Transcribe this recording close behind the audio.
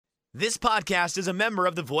This podcast is a member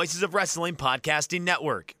of the Voices of Wrestling Podcasting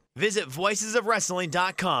Network. Visit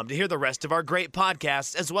voicesofwrestling.com to hear the rest of our great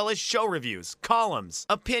podcasts, as well as show reviews, columns,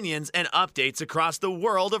 opinions, and updates across the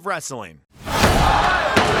world of wrestling. You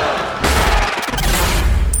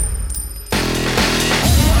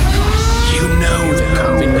know the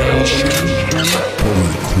combination.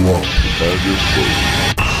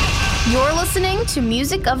 You're listening to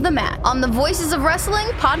Music of the Mat on the Voices of Wrestling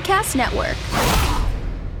Podcast Network.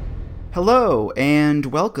 Hello, and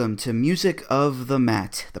welcome to Music of the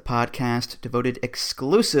Mat, the podcast devoted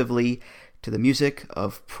exclusively to the music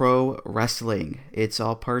of pro wrestling. It's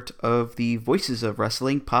all part of the Voices of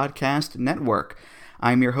Wrestling Podcast Network.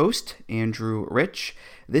 I'm your host, Andrew Rich.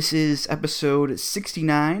 This is episode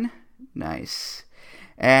 69. Nice.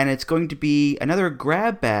 And it's going to be another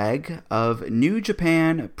grab bag of New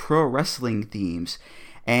Japan Pro Wrestling themes.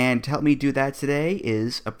 And to help me do that today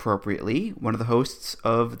is, appropriately, one of the hosts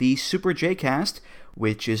of the Super J-Cast,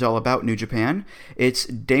 which is all about New Japan. It's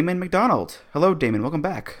Damon McDonald. Hello, Damon. Welcome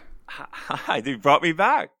back. Hi, you brought me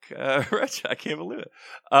back. Rich, I can't believe it.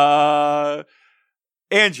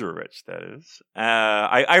 Andrew Rich, that is.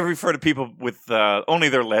 I refer to people with only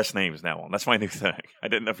their last names now on. That's my new thing. I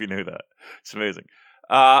didn't know if you knew that. It's amazing.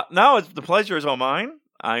 No, the pleasure is all mine.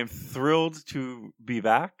 I'm thrilled to be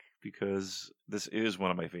back because this is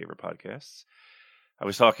one of my favorite podcasts. I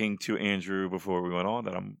was talking to Andrew before we went on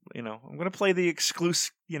that I'm going to play the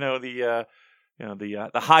exclusive, the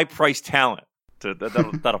high priced talent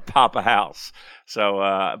that'll pop a house. So,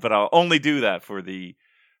 but I'll only do that for the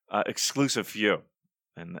exclusive few,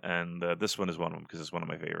 and this one is one of them because it's one of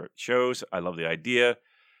my favorite shows. I love the idea,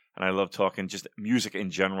 and I love talking just music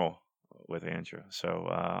in general with Andrew. So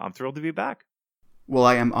I'm thrilled to be back. Well,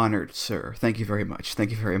 I am honored, sir. Thank you very much.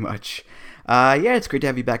 Thank you very much. Yeah, it's great to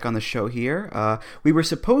have you back on the show here. We were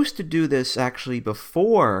supposed to do this actually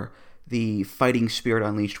before the Fighting Spirit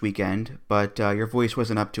Unleashed weekend, but your voice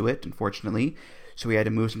wasn't up to it, unfortunately. So we had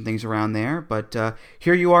to move some things around there. But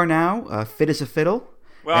here you are now, fit as a fiddle.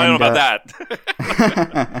 Well, I don't know about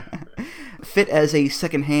that. Fit as a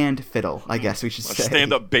second-hand fiddle, I guess we should say.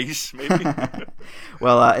 Stand-up bass, maybe?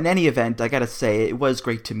 Well, in any event, I gotta say, it was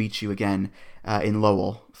great to meet you again in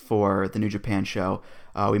Lowell for the New Japan show.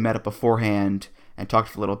 We met up beforehand and talked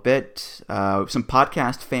for a little bit. Some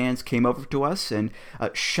podcast fans came over to us and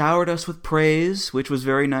showered us with praise, which was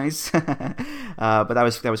very nice. But that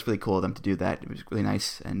was really cool of them to do that. It was really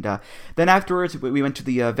nice. And then afterwards, we went to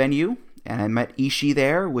the venue, and I met Ishii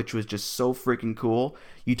there, which was just so freaking cool.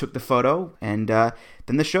 You took the photo, and then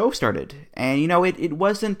the show started. And, it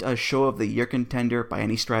wasn't a show of the year contender by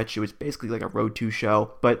any stretch. It was basically like a Road 2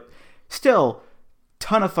 show, but still,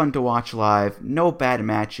 ton of fun to watch live. No bad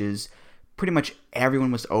matches. Pretty much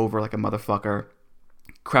everyone was over like a motherfucker.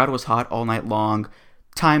 Crowd was hot all night long.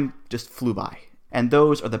 Time just flew by. And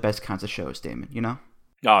those are the best kinds of shows, Damon,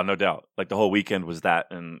 Oh, no doubt. Like the whole weekend was that,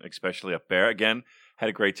 and especially up there. Again, had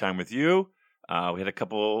a great time with you. We had a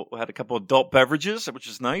couple adult beverages, which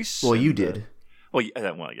is nice. Well, you did.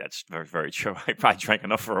 Yeah, it's very, very true. I probably drank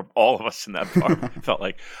enough for all of us in that bar. Felt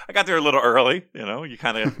like I got there a little early. You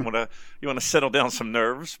kind of want to settle down some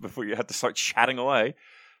nerves before you have to start chatting away.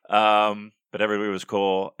 But everybody was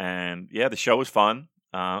cool, and yeah, the show was fun.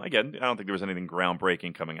 Again, I don't think there was anything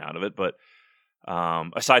groundbreaking coming out of it, but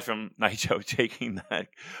aside from Naito taking that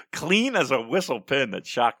clean as a whistle pin that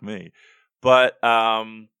shocked me, but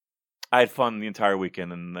I had fun the entire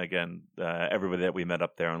weekend, and again, everybody that we met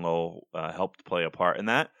up there in Lowell helped play a part in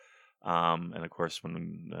that. And of course,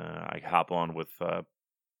 when I hop on with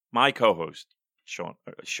my co-host, Sean.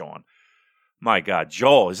 My God,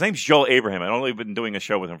 Joel. His name's Joel Abraham. I've only been doing a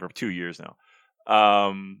show with him for 2 years now.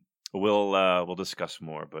 We'll discuss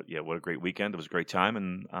more, but yeah, what a great weekend. It was a great time,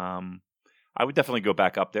 and I would definitely go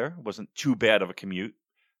back up there. It wasn't too bad of a commute,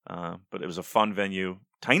 but it was a fun venue,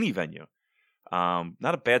 tiny venue.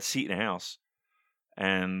 Not a bad seat in the house,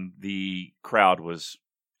 and the crowd was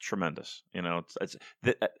tremendous.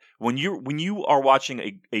 When you are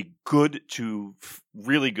watching a good to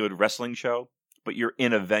really good wrestling show, but you're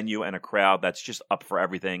in a venue and a crowd that's just up for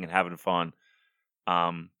everything and having fun,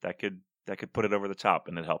 that could put it over the top,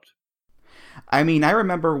 and it helped. I mean, I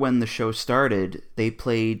remember when the show started, they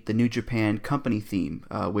played the New Japan Company theme,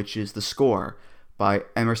 which is The Score by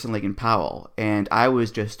Emerson, Lake and Powell, and I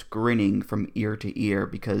was just grinning from ear to ear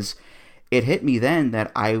because it hit me then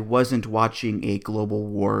that I wasn't watching a Global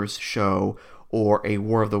Wars show or a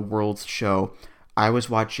War of the Worlds show. I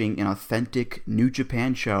was watching an authentic New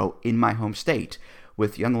Japan show in my home state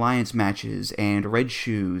with Young Lions matches and Red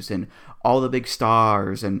Shoes and all the big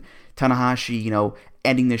stars and Tanahashi,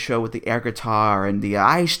 ending the show with the air guitar and the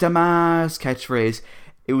Aishitamasu catchphrase.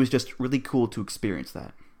 it was just really cool to experience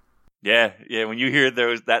that. Yeah. When you hear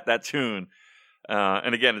that tune,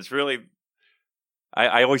 and again, it's really,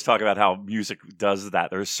 I always talk about how music does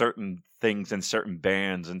that. There's certain things in certain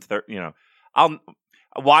bands, and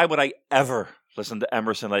why would I ever listen to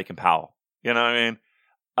Emerson, Lake and Powell? You know what I mean?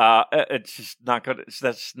 It's just not good.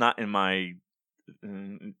 That's not in my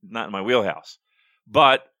wheelhouse.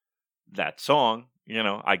 But that song,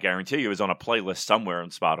 I guarantee you, is on a playlist somewhere on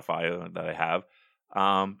Spotify that I have,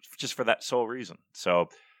 just for that sole reason. So,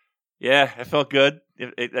 yeah, it felt good.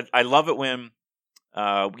 I love it when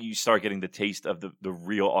you start getting the taste of the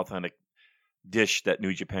real authentic dish that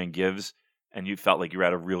New Japan gives, and you felt like you were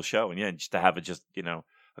at a real show. And yeah, just to have it just,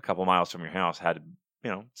 a couple miles from your house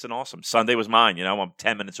it's an awesome. Sunday was mine, I'm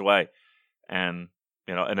 10 minutes away, and,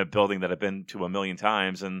 in a building that I've been to a million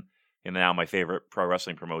times, and now my favorite pro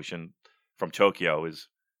wrestling promotion from Tokyo is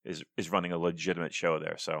running a legitimate show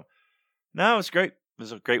there. So, no, it's great. It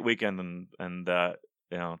was a great weekend, and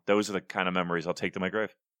those are the kind of memories I'll take to my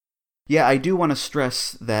grave. Yeah, I do want to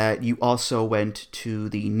stress that you also went to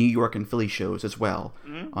the New York and Philly shows as well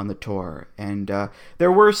on the tour. And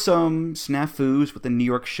there were some snafus with the New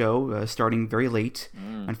York show starting very late,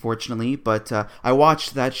 unfortunately. But I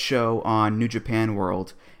watched that show on New Japan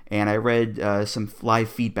World, and I read some live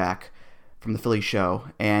feedback from the Philly show.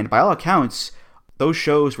 And by all accounts, those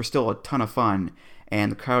shows were still a ton of fun. And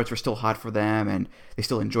the crowds were still hot for them, and they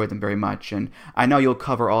still enjoyed them very much. And I know you'll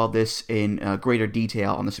cover all this in greater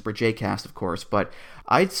detail on the Super J-Cast, of course, but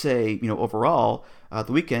I'd say, overall,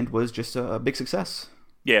 the weekend was just a big success.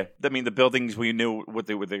 Yeah, I mean, the buildings, we knew what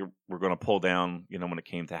they were going to pull down, when it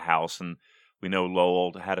came to house, and we know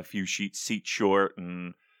Lowell had a few seats short,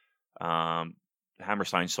 and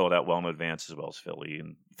Hammerstein sold out well in advance, as well as Philly,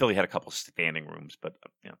 and Philly had a couple standing rooms, but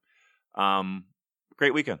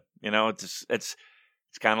great weekend.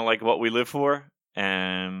 It's kind of like what we live for,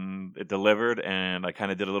 and it delivered, and I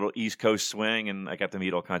kind of did a little East Coast swing, and I got to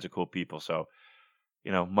meet all kinds of cool people. So,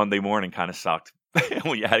 Monday morning kind of sucked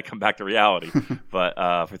when you had to come back to reality.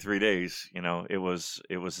 But for 3 days, it was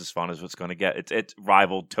as fun as it's going to get. It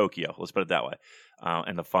rivaled Tokyo, let's put it that way,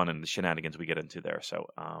 and the fun and the shenanigans we get into there. So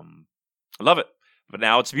I love it. But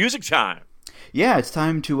now it's music time. Yeah, it's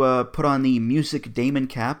time to put on the music Damon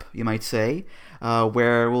cap, you might say,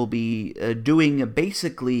 where we'll be doing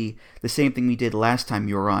basically the same thing we did last time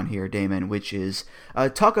you were on here, Damon, which is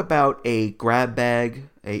talk about a grab bag,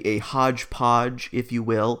 a hodgepodge, if you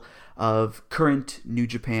will, of current New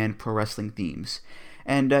Japan Pro Wrestling themes.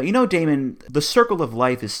 And, Damon, the circle of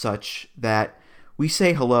life is such that we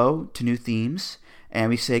say hello to new themes, and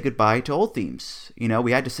we say goodbye to old themes.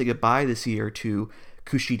 We had to say goodbye this year to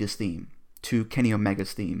Kushida's theme, to Kenny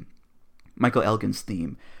Omega's theme, Michael Elgin's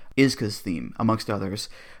theme, Izuka's theme, amongst others.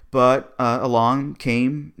 But along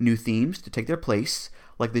came new themes to take their place,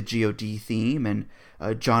 like the GOD theme, and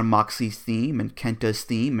John Moxley's theme, and Kenta's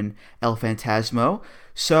theme, and El Phantasmo.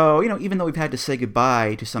 So, even though we've had to say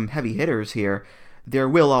goodbye to some heavy hitters here, there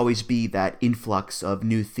will always be that influx of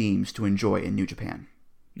new themes to enjoy in New Japan.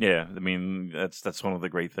 Yeah, I mean, that's one of the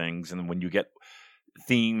great things. And when you get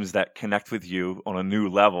themes that connect with you on a new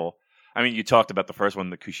level, I mean, you talked about the first one,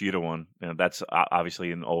 the Kushida one. That's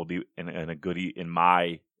obviously an oldie and a goodie in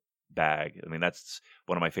my bag. I mean, that's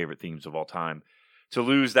one of my favorite themes of all time. To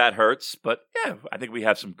lose that hurts, but yeah, I think we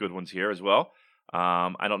have some good ones here as well.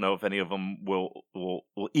 I don't know if any of them will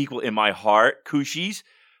equal in my heart Kushi's,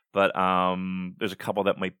 but there's a couple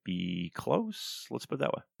that might be close. Let's put it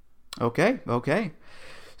that way. Okay.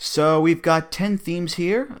 So we've got 10 themes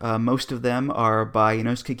here. Most of them are by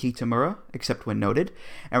Inosuke Kitamura, except when noted.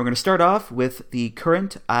 And we're going to start off with the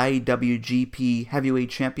current IWGP Heavyweight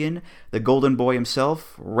Champion, the Golden Boy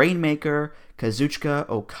himself, Rainmaker Kazuchika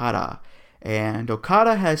Okada. And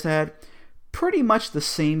Okada has had pretty much the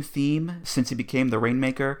same theme since he became the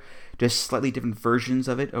Rainmaker, just slightly different versions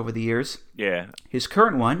of it over the years. Yeah. His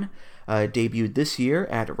current one debuted this year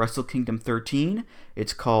at Wrestle Kingdom 13.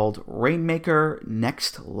 It's called Rainmaker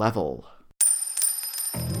Next Level.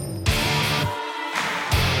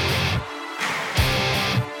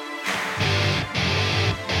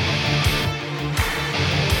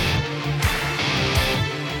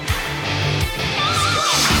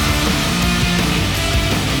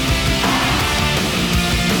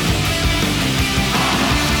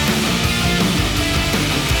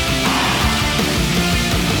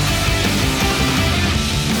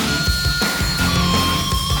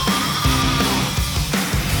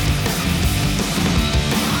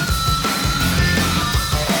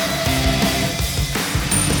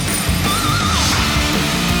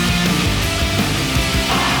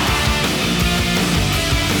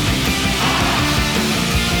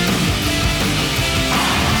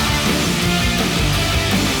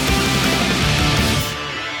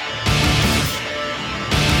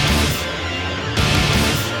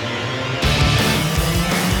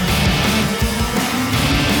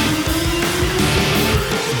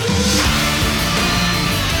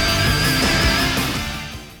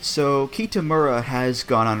 So Kitamura has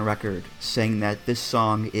gone on record saying that this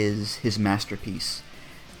song is his masterpiece.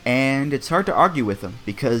 And it's hard to argue with him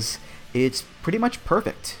because it's pretty much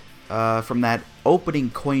perfect. From that opening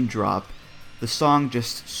coin drop, the song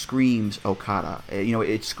just screams Okada.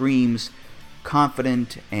 It screams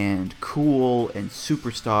confident and cool and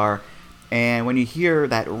superstar. And when you hear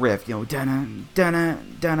that riff, dana dana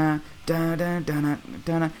dana dana dana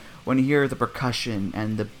dana, when you hear the percussion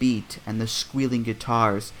and the beat and the squealing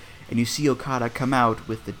guitars, and you see Okada come out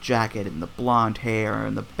with the jacket and the blonde hair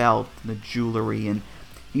and the belt and the jewelry, and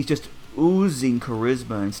he's just oozing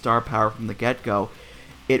charisma and star power from the get-go,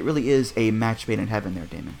 it really is a match made in heaven there,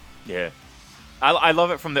 Damon. Yeah. I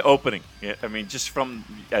love it from the opening. Yeah, I mean, just from,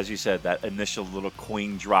 as you said, that initial little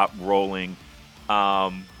coin drop rolling.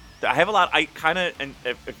 I have a lot. I kind of, and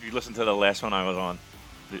if you listen to the last one I was on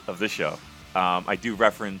of this show, I do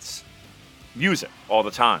reference music all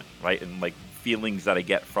the time, right? And like feelings that I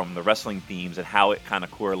get from the wrestling themes and how it kind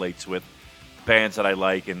of correlates with bands that I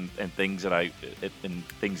like and things that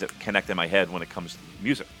things that connect in my head when it comes to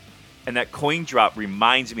music. And that coin drop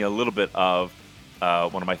reminds me a little bit of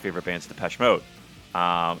one of my favorite bands, Depeche Mode.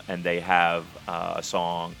 And they have a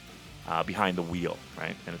song, Behind the Wheel,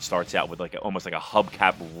 right? And it starts out with almost like a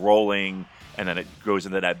hubcap rolling, and then it goes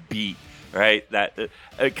into that beat, right? That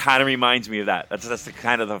it kind of reminds me of that. That's the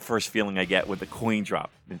kind of the first feeling I get with the coin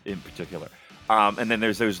drop in particular. And then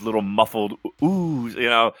there's those little muffled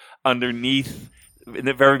oohs, underneath in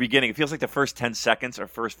the very beginning. It feels like the first 10 seconds or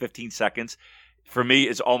first 15 seconds for me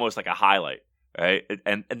is almost like a highlight. Right,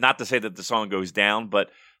 and not to say that the song goes down, but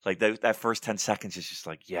like that first 10 seconds is just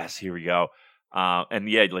like, yes, here we go. And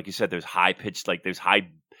yeah, like you said, there's high pitched, like there's high,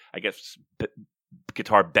 I guess,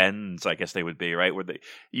 guitar bends, I guess they would be, right, where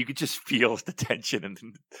you could just feel the tension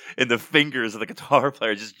in the fingers of the guitar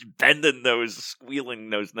player, just bending those, squealing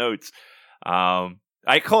those notes.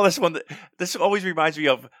 I call this one. This always reminds me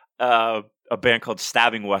of a band called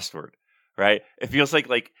Stabbing Westward. Right, it feels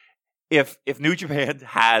like. If New Japan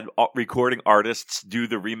had recording artists do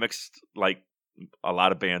the remix like a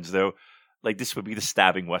lot of bands do, like this would be the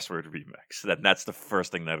Stabbing Westward remix. That's the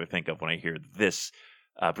first thing that I think of when I hear this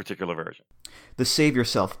particular version. The Save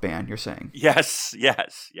Yourself band, you're saying? Yes. Yeah.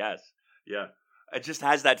 It just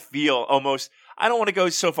has that feel almost. I don't want to go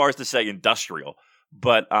so far as to say industrial,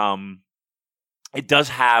 but it does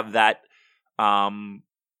have that. And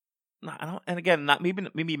again, not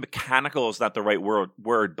maybe mechanical is not the right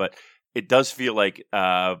word, but it does feel like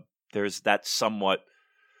there's that somewhat,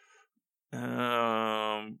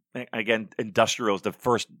 again, industrial is the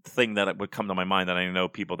first thing that would come to my mind. And I know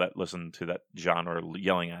people that listen to that genre are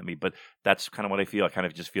yelling at me, but that's kind of what I feel. I kind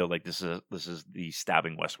of just feel like this is the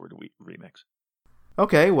Stabbing Westward remix.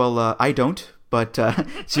 Okay, well, I don't, but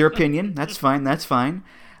it's your opinion. That's fine.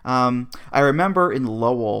 I remember in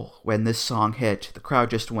Lowell when this song hit, the crowd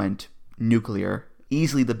just went nuclear,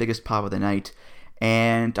 easily the biggest pop of the night.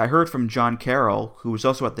 And I heard from John Carroll, who was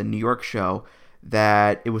also at the New York show,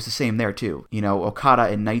 that it was the same there too. Okada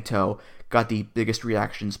and Naito got the biggest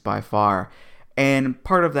reactions by far. And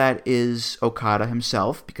part of that is Okada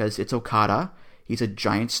himself, because it's Okada. He's a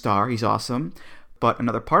giant star. He's awesome. But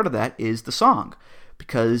another part of that is the song,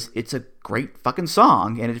 because it's a great fucking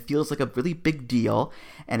song, and it feels like a really big deal,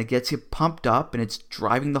 and it gets you pumped up, and it's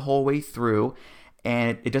driving the whole way through,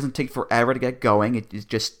 and it doesn't take forever to get going. It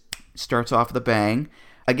just starts off with a bang.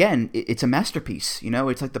 Again, it's a masterpiece.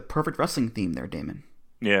 It's like the perfect wrestling theme there, Damon.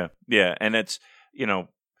 Yeah, and it's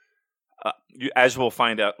as we'll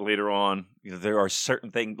find out later on, there are certain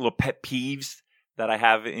things, little pet peeves that I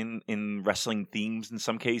have in wrestling themes in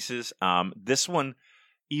some cases. This one,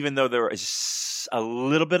 even though there is a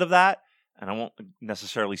little bit of that, and I won't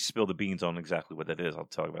necessarily spill the beans on exactly what that is. I'll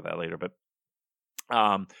talk about that later, but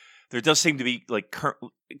there does seem to be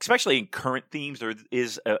especially in current themes, there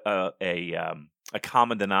is a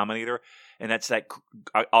common denominator, and that's that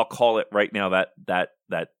I'll call it right now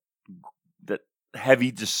that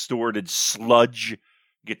heavy distorted sludge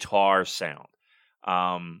guitar sound.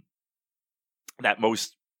 That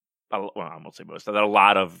I won't say most, that a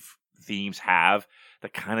lot of themes have,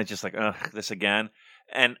 that kind of just like this again,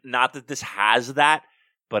 and not that this has that,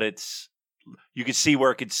 but you can see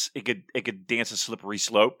where it could dance a slippery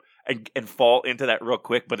slope and fall into that real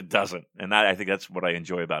quick, but it doesn't. And I think that's what I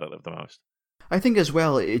enjoy about it the most. I think as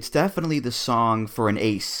well, it's definitely the song for an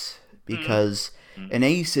ace, because an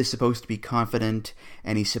ace is supposed to be confident,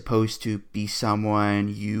 and he's supposed to be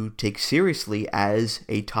someone you take seriously as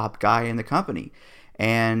a top guy in the company.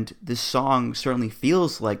 And this song certainly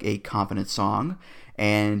feels like a confident song,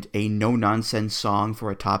 and a no-nonsense song for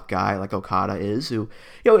a top guy like Okada is, who,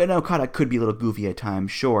 and Okada could be a little goofy at times,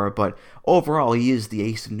 sure, but overall he is the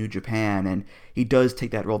ace of New Japan, and he does take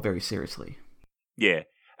that role very seriously. Yeah,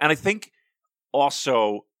 and I think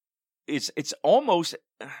also it's almost,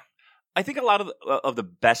 I think a lot of the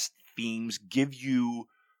best themes give you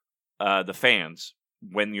the fans,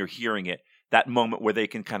 when you're hearing it, that moment where they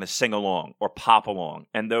can kind of sing along or pop along,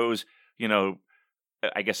 and those,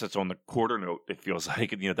 I guess it's on the quarter note, it feels like,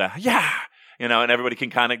 that, yeah, and everybody can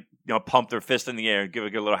kind of, pump their fist in the air and give a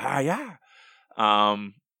good little, yeah.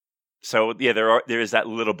 So yeah, there is that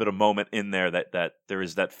little bit of moment in there that there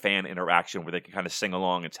is that fan interaction where they can kind of sing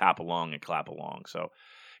along and tap along and clap along. So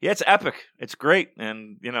yeah, it's epic. It's great.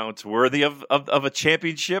 And it's worthy of a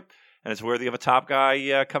championship, and it's worthy of a top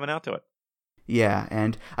guy coming out to it. Yeah,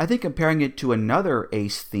 and I think comparing it to another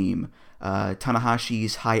Ace theme,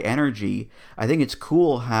 Tanahashi's High Energy, I think it's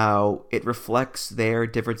cool how it reflects their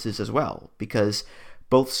differences as well, because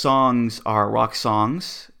both songs are rock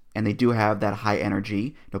songs, and they do have that high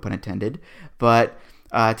energy, no pun intended, but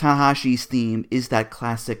Tanahashi's theme is that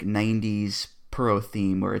classic 90s Puro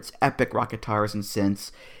theme where it's epic rock guitars and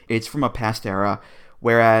synths. It's from a past era,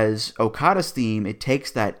 whereas Okada's theme, it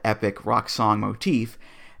takes that epic rock song motif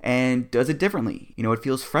and does it differently. It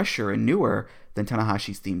feels fresher and newer than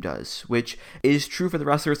Tanahashi's theme does, which is true for the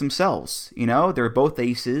wrestlers themselves. They're both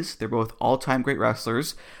aces, they're both all-time great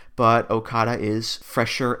wrestlers, but Okada is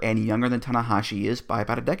fresher and younger than Tanahashi is by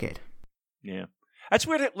about a decade. Yeah. That's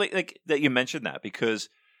weird like that you mentioned that, because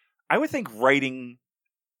I would think writing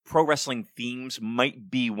pro wrestling themes might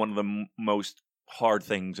be one of the most hard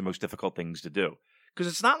things and most difficult things to do. Because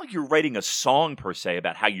it's not like you're writing a song per se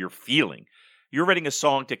about how you're feeling. You're writing a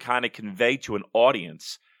song to kind of convey to an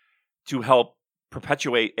audience to help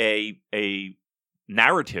perpetuate a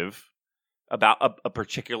narrative about a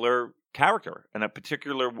particular character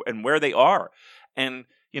and where they are. And,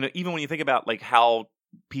 even when you think about like how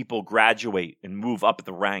people graduate and move up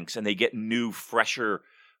the ranks and they get new, fresher,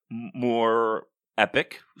 more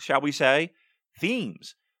epic, shall we say,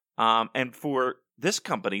 themes. And for this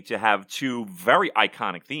company to have two very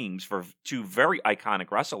iconic themes for two very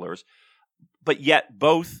iconic wrestlers, but yet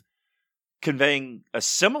both conveying a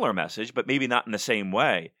similar message, but maybe not in the same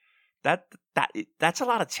way, that's a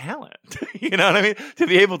lot of talent. You know what I mean? To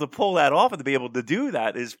be able to pull that off and to be able to do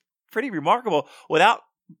that is pretty remarkable without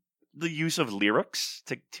the use of lyrics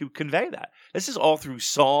to convey that. This is all through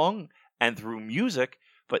song and through music,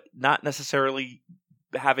 but not necessarily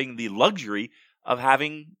having the luxury of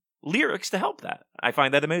having lyrics to help that. I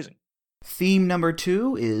find that amazing. Theme number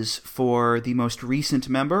 2 is for the most recent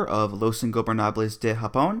member of Los Ingobernables de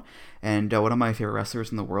Japón, and one of my favorite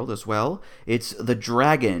wrestlers in the world as well. It's the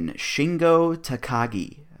Dragon, Shingo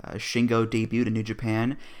Takagi. Shingo debuted in New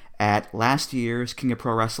Japan at last year's King of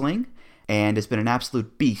Pro Wrestling, and has been an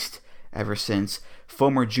absolute beast ever since.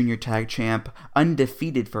 Former junior tag champ,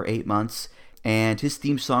 undefeated for 8 months, and his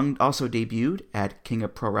theme song also debuted at King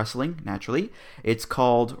of Pro Wrestling, naturally. It's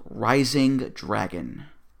called Rising Dragon.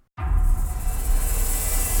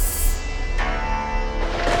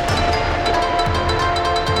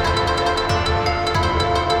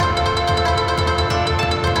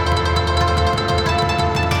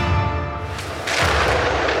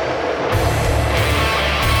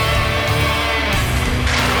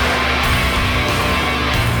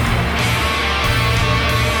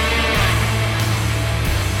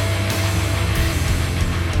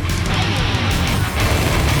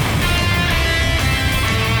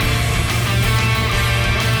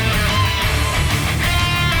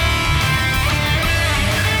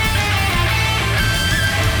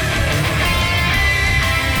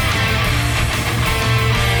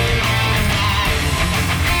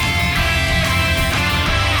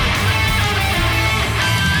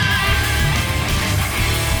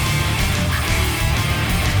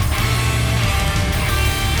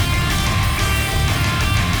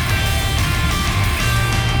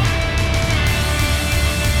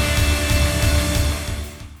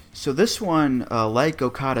 So this one, like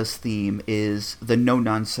Okada's theme, is the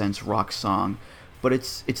no-nonsense rock song, but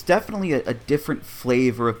it's definitely a different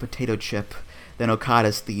flavor of potato chip than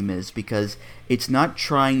Okada's theme is, because it's not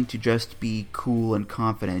trying to just be cool and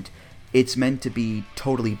confident. It's meant to be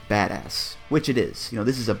totally badass, which it is.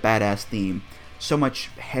 This is a badass theme, so much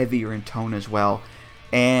heavier in tone as well,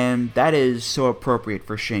 and that is so appropriate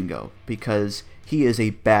for Shingo, because he is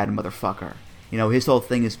a bad motherfucker. His whole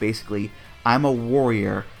thing is basically, I'm a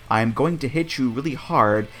warrior, I'm going to hit you really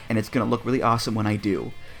hard, and it's going to look really awesome when I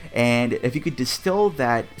do. And if you could distill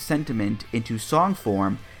that sentiment into song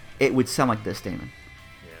form, it would sound like this, Damon.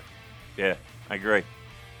 Yeah, I agree.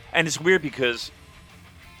 And it's weird because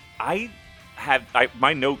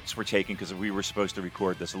my notes were taken because we were supposed to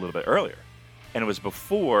record this a little bit earlier, and it was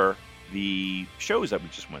before the shows that we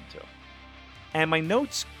just went to. And my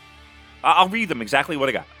notes, I'll read them exactly what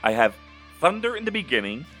I got. I have thunder in the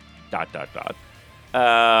beginning, ...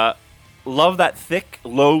 Love that thick,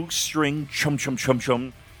 low string, chum, chum, chum,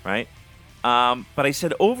 chum, right? But I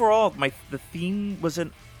said overall, the theme was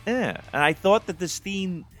and I thought that this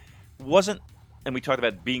theme wasn't, and we talked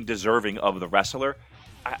about being deserving of the wrestler.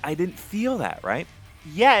 I didn't feel that, right?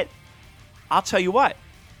 Yet, I'll tell you what,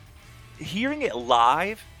 hearing it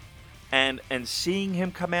live and seeing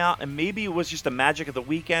him come out, and maybe it was just the magic of the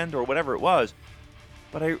weekend or whatever it was,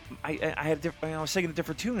 but I was singing a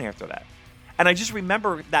different tune after that. And I just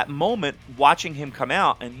remember that moment watching him come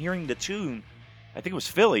out and hearing the tune, I think it was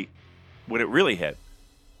Philly, when it really hit.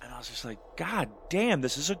 And I was just like, God damn,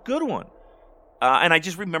 this is a good one. And I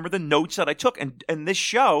just remember the notes that I took. And this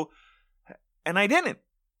show, and I didn't.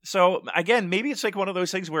 So, again, maybe it's like one of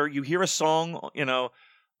those things where you hear a song,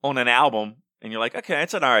 on an album, and you're like, okay,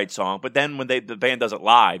 it's an all right song. But then when the band does it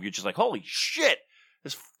live, you're just like, holy shit,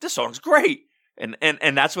 this song's great. And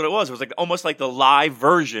that's what it was. It was like almost like the live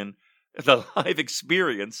version, the live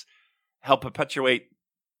experience helped perpetuate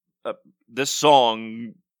this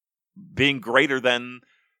song being greater than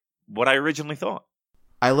what I originally thought.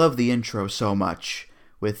 I love the intro so much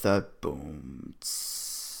with boom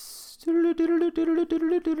and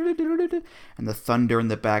the thunder in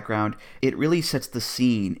the background. It really sets the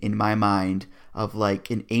scene in my mind of like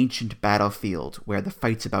an ancient battlefield where the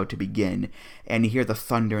fight's about to begin, and you hear the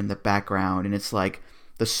thunder in the background, and it's like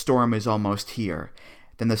the storm is almost here.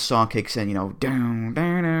 Then the song kicks in, down, down,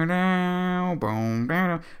 down, down, boom,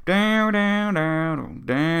 down, down, down, down,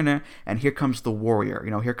 down, and here comes the warrior.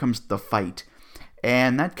 Here comes the fight,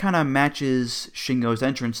 and that kind of matches Shingo's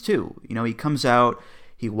entrance too. He comes out,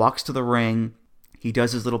 he walks to the ring, he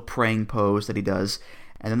does his little praying pose that he does,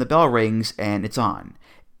 and then the bell rings and it's on.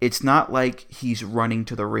 It's not like he's running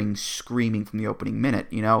to the ring screaming from the opening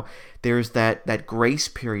minute. There's that grace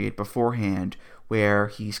period beforehand where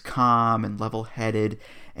he's calm and level-headed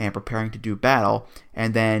and preparing to do battle,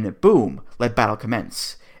 and then boom, let battle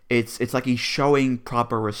commence. It's like he's showing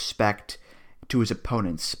proper respect to his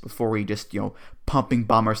opponents before he just pumping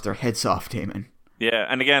bombers their heads off, Damon. Yeah,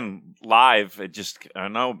 and again, live,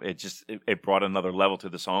 it brought another level to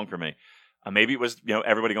the song for me. Maybe it was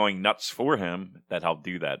everybody going nuts for him that helped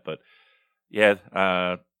do that, but yeah,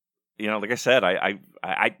 like I said, I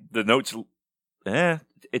the notes,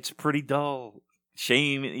 it's pretty dull.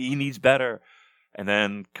 Shame, he needs better. And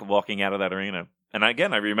then walking out of that arena. And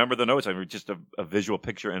again, I remember the notes. I mean, just a visual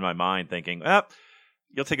picture in my mind thinking,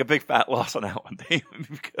 you'll take a big fat loss on that one, David,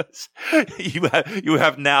 because you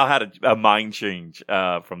have now had a mind change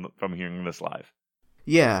from hearing this live.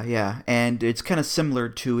 Yeah. And it's kind of similar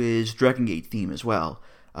to his Dragon Gate theme as well.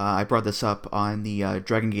 I brought this up on the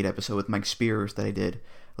Dragon Gate episode with Mike Spears that I did a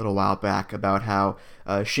little while back about how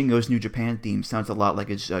Shingo's New Japan theme sounds a lot like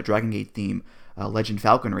his Dragon Gate theme, Legend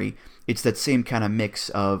Falconry. It's that same kind of mix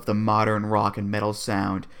of the modern rock and metal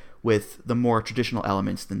sound with the more traditional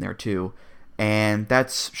elements in there too. And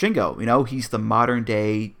that's Shingo. He's the modern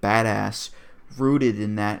day badass rooted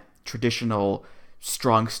in that traditional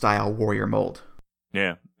strong style warrior mold.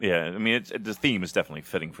 Yeah. I mean, the theme is definitely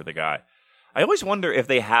fitting for the guy. I always wonder if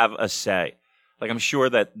they have a say. Like, I'm sure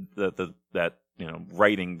that that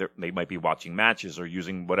writing, they might be watching matches or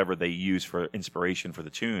using whatever they use for inspiration for the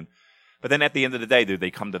tune. But then at the end of the day, do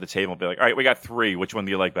they come to the table and be like, all right, we got 3. Which one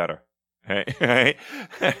do you like better? Right?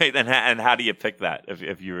 And how do you pick that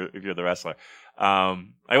if you're the wrestler? I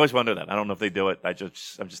always wonder that. I don't know if they do it. I'm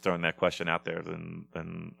just throwing that question out there,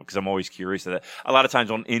 and because I'm always curious to that. A lot of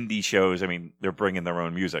times on indie shows, I mean, they're bringing their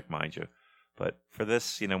own music, mind you. But for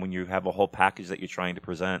this, when you have a whole package that you're trying to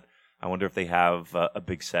present, I wonder if they have a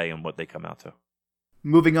big say in what they come out to.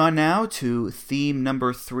 Moving on now to theme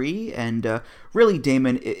number 3, and really,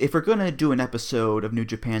 Damon, if we're going to do an episode of New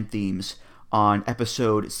Japan themes on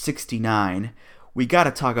episode 69, we got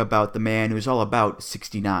to talk about the man who's all about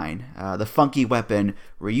 69, the funky weapon,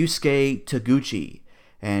 Ryusuke Taguchi.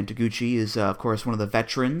 And Taguchi is, of course, one of the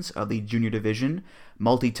veterans of the junior division,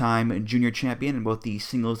 multi-time junior champion in both the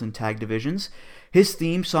singles and tag divisions. His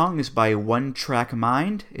theme song is by One Track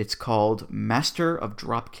Mind. It's called Master of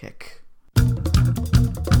Dropkick.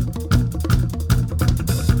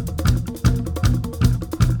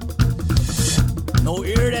 No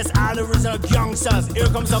ear, that's all the original youngsters. Here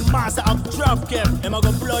comes a master of dropkick. Am I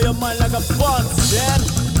gonna blow your mind like a bunch, then?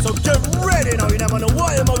 So get ready now, you never know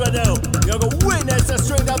what I'm gonna do. You're gonna witness the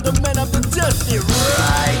strength of the men of the dusty,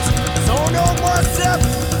 right? So no more step,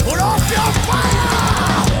 put off your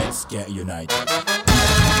fire! Let's get united.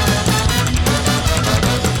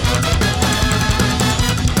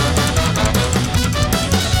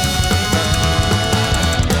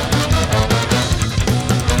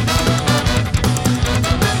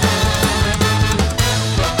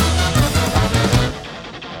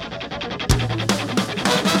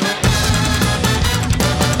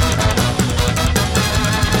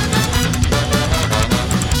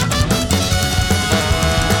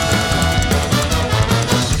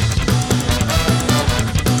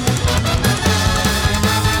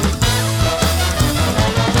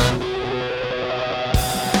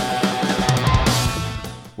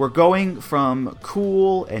 We're going from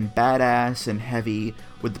cool and badass and heavy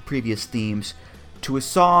with the previous themes to a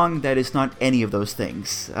song that is not any of those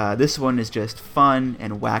things. This one is just fun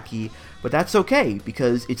and wacky, but that's okay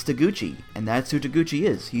because it's Taguchi, and that's who Taguchi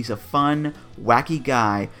is. He's a fun, wacky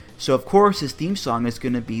guy, so of course his theme song is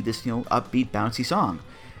going to be this, upbeat, bouncy song.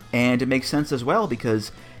 And it makes sense as well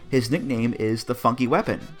because his nickname is the Funky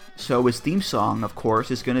Weapon. So his theme song, of course,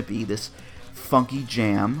 is going to be this funky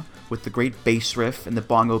jam with the great bass riff and the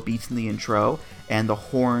bongo beats in the intro, and the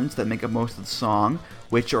horns that make up most of the song,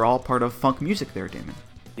 which are all part of funk music there, Damon.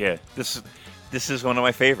 Yeah, this is one of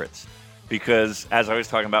my favorites, because as I was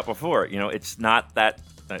talking about before, it's not that,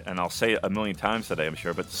 and I'll say it a million times today, I'm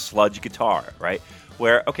sure, but sludge guitar, right?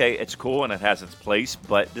 Where, okay, it's cool and it has its place,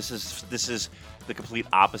 but this is the complete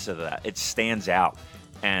opposite of that. It stands out,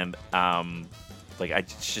 and I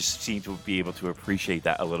just seem to be able to appreciate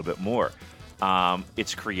that a little bit more.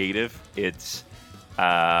 It's creative. It's,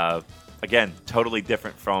 again, totally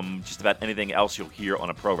different from just about anything else you'll hear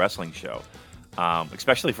on a pro wrestling show,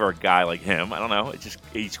 especially for a guy like him. I don't know.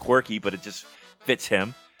 He's quirky, but it just fits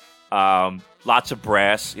him. Lots of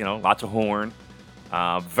brass, lots of horn,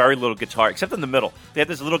 very little guitar, except in the middle. They have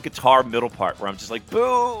this little guitar middle part where I'm just like,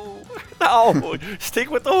 boo, no,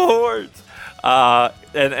 stick with the horns.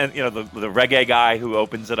 And the reggae guy who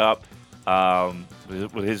opens it up,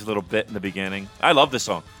 with his little bit in the beginning. I love this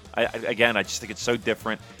song. I just think it's so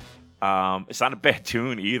different. It's not a bad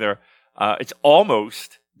tune either. It's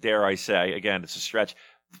almost, dare I say, again, it's a stretch.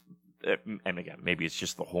 And again, maybe it's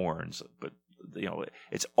just the horns, but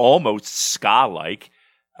it's almost ska-like.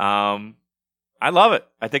 I love it.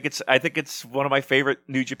 I think it's one of my favorite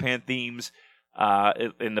New Japan themes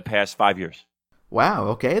in the past 5 years. Wow.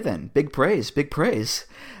 Okay, then. Big praise. Big praise.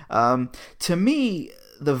 To me,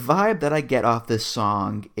 the vibe that I get off this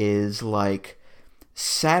song is like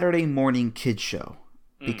Saturday morning kids show,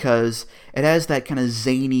 because it has that kind of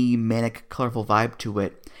zany, manic, colorful vibe to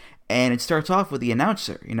it. And it starts off with the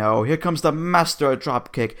announcer, here comes the master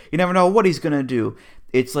dropkick. You never know what he's going to do.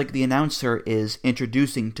 It's like the announcer is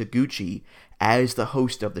introducing Taguchi as the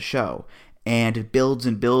host of the show. And it builds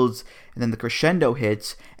and builds, and then the crescendo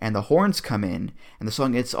hits, and the horns come in, and the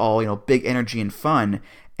song gets all, big energy and fun.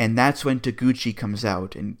 And that's when Taguchi comes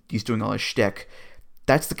out, and he's doing all his shtick.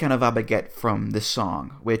 That's the kind of vibe I get from this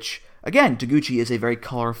song, which, again, Taguchi is a very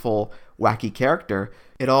colorful, wacky character.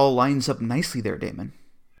 It all lines up nicely there, Damon.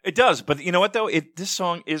 It does, but you know what, though? This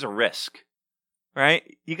song is a risk, right?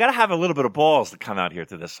 You got to have a little bit of balls to come out here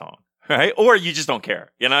to this song, right? Or you just don't care,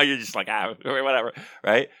 You're just like, whatever,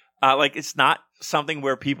 right? It's not something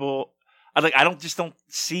where people, I don't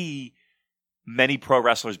see many pro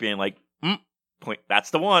wrestlers being like, point, that's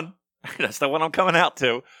the one. That's the one I'm coming out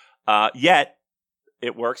to. Yet,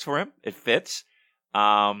 it works for him. It fits.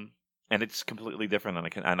 And it's completely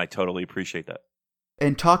different, and I totally appreciate that.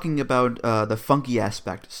 And talking about the funky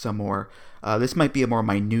aspect some more, this might be a more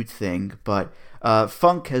minute thing, but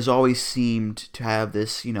funk has always seemed to have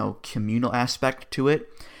this, communal aspect to it,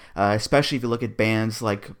 especially if you look at bands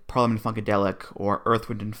like Parliament Funkadelic or Earth,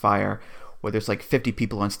 Wind & Fire, where there's like 50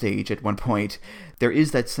 people on stage at one point. There is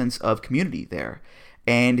that sense of community there.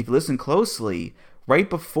 And if you listen closely, right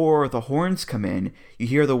before the horns come in, you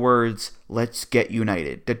hear the words, "Let's get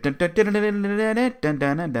united." So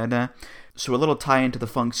a little tie into the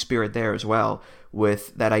funk spirit there as well,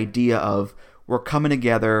 with that idea of we're coming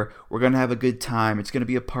together, we're going to have a good time, it's going to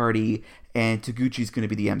be a party, and Taguchi's going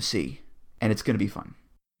to be the MC, and it's going to be fun.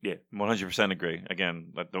 Yeah, 100% agree.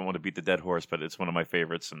 Again, I don't want to beat the dead horse, but it's one of my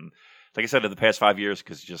favorites. And like I said, in the past 5 years,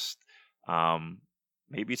 because just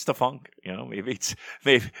maybe it's the funk,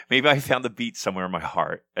 maybe I found the beat somewhere in my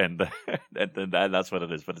heart, and that's what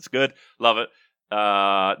it is. But it's good, love it.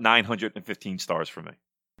 915 stars for me.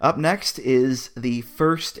 Up next is the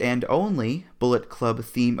first and only Bullet Club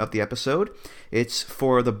theme of the episode. It's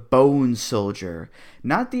for the Bone Soldier.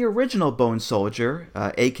 Not the original Bone Soldier,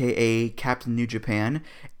 a.k.a. Captain New Japan,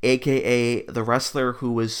 a.k.a. the wrestler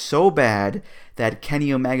who was so bad that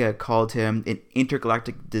Kenny Omega called him an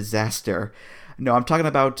intergalactic disaster. No, I'm talking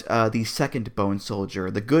about the second Bone Soldier,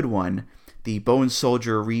 the good one, the Bone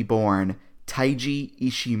Soldier Reborn, Taiji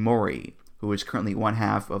Ishimori, who is currently one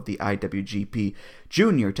half of the IWGP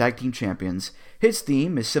Junior Tag Team Champions. His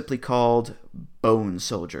theme is simply called Bone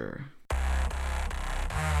Soldier.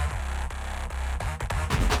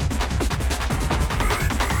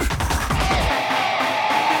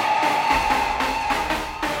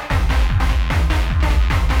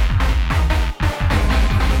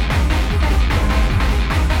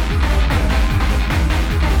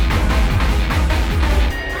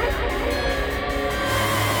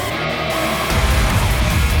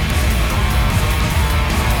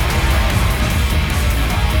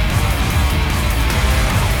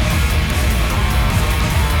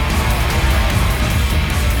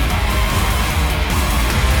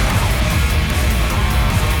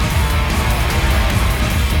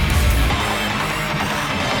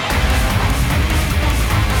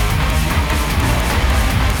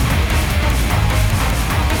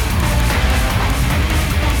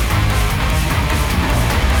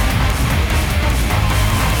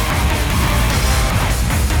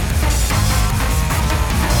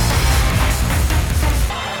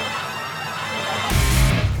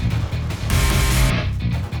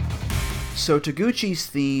 So Taguchi's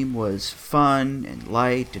theme was fun and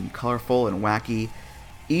light and colorful and wacky.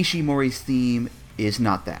 Ishimori's theme is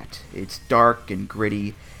not that. It's dark and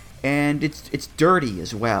gritty, and it's dirty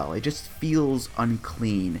as well. It just feels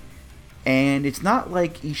unclean. And it's not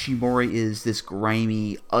like Ishimori is this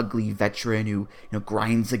grimy, ugly veteran who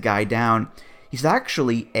grinds a guy down. He's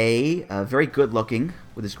actually A, very good looking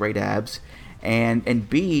with his great abs, and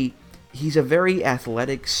B, he's a very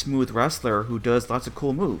athletic, smooth wrestler who does lots of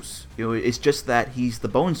cool moves. It's just that he's the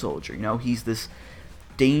Bone Soldier. He's this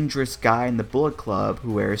dangerous guy in the Bullet Club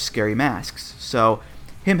who wears scary masks. So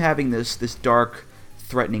him having this dark,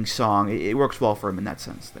 threatening song, it works well for him in that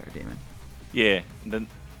sense there, Damon. Yeah,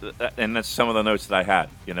 and that's some of the notes that I had.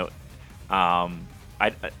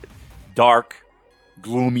 Dark,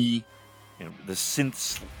 gloomy, the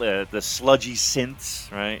synths, the sludgy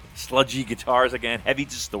synths, right? Sludgy guitars again, heavy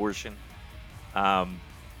distortion.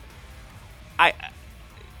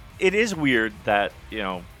 It is weird that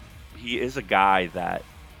he is a guy that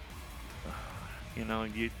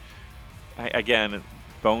again,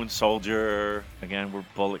 Bone Soldier. Again, we're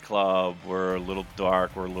Bullet Club. We're a little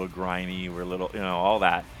dark. We're a little grimy. We're a little, all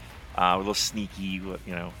that. We're a little sneaky,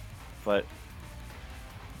 But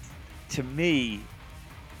to me,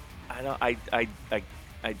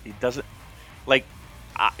 it doesn't, like,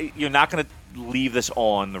 you're not going to leave this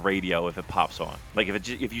on the radio if it pops on. Like,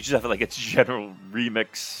 if you just have like a general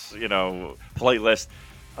remix, playlist,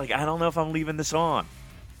 like, I don't know if I'm leaving this on.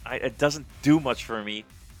 It doesn't do much for me.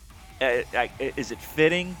 Is it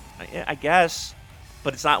fitting? I guess,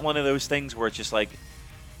 but it's not one of those things where it's just like,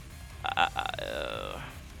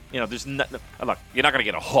 there's nothing. Look, you're not gonna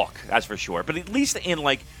get a hook, that's for sure. But at least in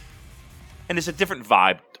like, and it's a different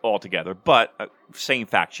vibe altogether. But same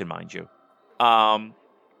faction, mind you.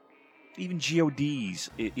 Even GOD's,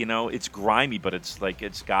 it's grimy, but it's like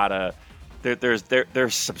it's got a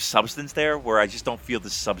there's some substance there where I just don't feel the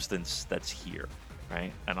substance that's here.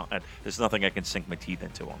 Right? There's nothing I can sink my teeth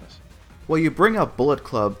into on this. Well, you bring up Bullet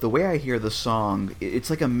Club. The way I hear the song, it's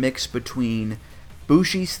like a mix between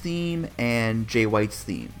Bushi's theme and Jay White's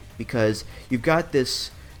theme. Because you've got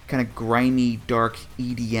this kind of grimy, dark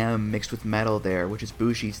EDM mixed with metal there, which is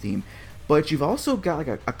Bushi's theme. But you've also got like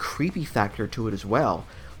a creepy factor to it as well.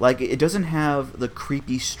 Like, it doesn't have the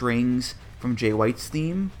creepy strings from Jay White's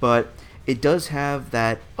theme, but it does have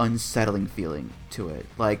that unsettling feeling to it.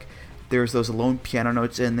 Like, there's those lone piano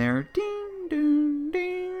notes in there, ding, ding,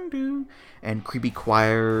 ding, ding, and creepy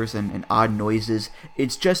choirs and odd noises.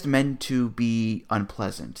 It's just meant to be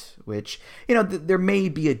unpleasant, which, there may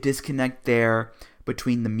be a disconnect there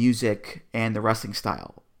between the music and the wrestling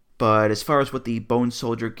style. But as far as what the Bone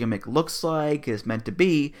Soldier gimmick looks like, is meant to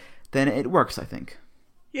be, then it works, I think.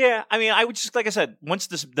 Yeah, I mean, I would just, like I said, once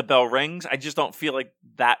the bell rings, I just don't feel like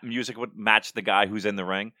that music would match the guy who's in the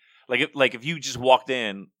ring. Like if you just walked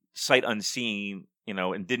in, sight unseen,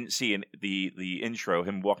 and didn't see the intro,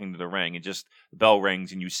 him walking to the ring, and just the bell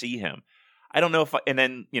rings and you see him. I don't know and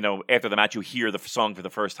then, after the match you hear the song for the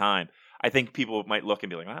first time. I think people might look and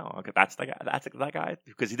be like, "Wow, okay, that's the guy. That's that guy,"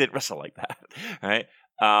 because he didn't wrestle like that, right?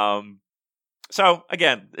 So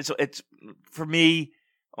again, it's for me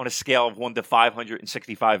on a scale of 1 to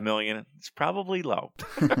 565 million. It's probably low,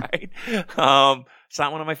 right? It's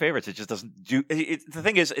not one of my favorites. It just doesn't do. The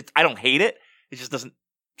thing is, I don't hate it. It just doesn't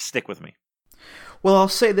stick with me. Well, I'll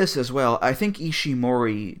say this as well. I think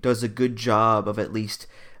Ishimori does a good job of at least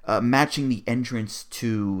matching the entrance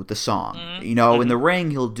to the song. In the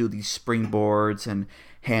ring, he'll do these springboards and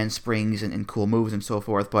handsprings and cool moves and so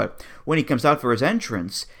forth. But when he comes out for his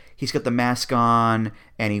entrance, he's got the mask on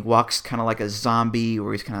and he walks kind of like a zombie,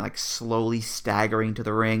 where he's kind of like slowly staggering to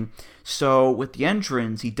the ring. So with the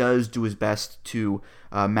entrance, he does do his best to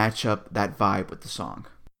match up that vibe with the song.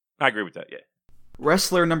 I agree with that, yeah.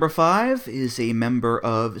 Wrestler number 5 is a member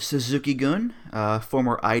of Suzuki-gun,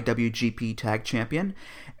 former IWGP Tag Champion,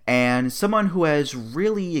 and someone who has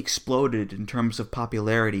really exploded in terms of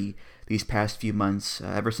popularity these past few months,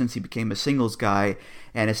 ever since he became a singles guy,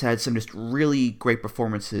 and has had some just really great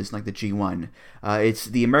performances like the G1. It's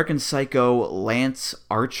the American Psycho Lance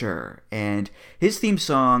Archer, and his theme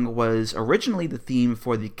song was originally the theme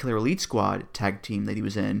for the Killer Elite Squad tag team that he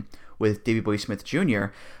was in with Davey Boy Smith Jr.,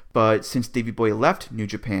 but since Davey Boy left New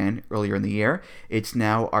Japan earlier in the year, it's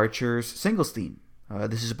now Archer's singles theme.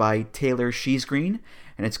 This is by Taylor Sheesgreen,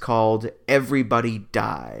 and it's called Everybody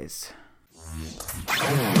Dies. 5, 4,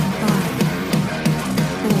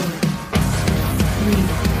 3,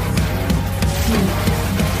 2,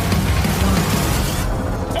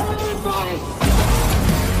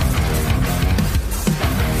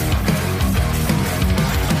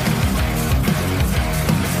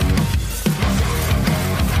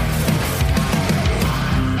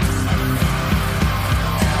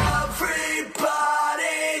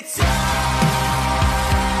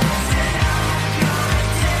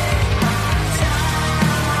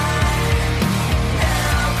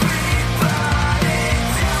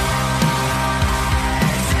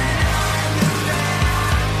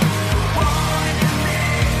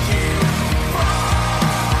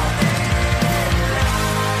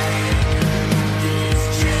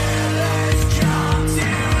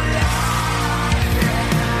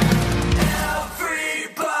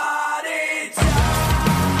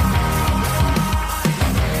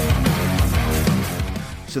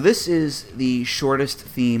 So this is the shortest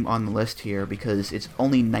theme on the list here because it's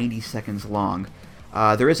only 90 seconds long.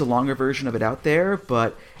 There is a longer version of it out there,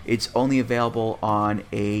 but it's only available on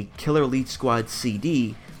a Killer Elite Squad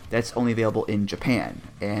CD that's only available in Japan.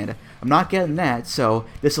 And I'm not getting that, so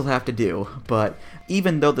this will have to do. But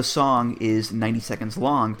even though the song is 90 seconds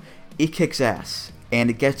long, it kicks ass. And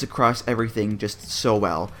it gets across everything just so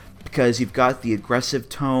well. Because you've got the aggressive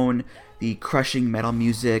tone, the crushing metal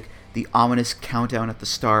music, the ominous countdown at the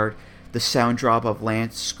start, the sound drop of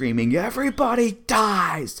Lance screaming, "Everybody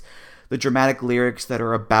dies!" The dramatic lyrics that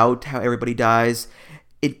are about how everybody dies.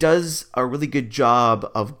 It does a really good job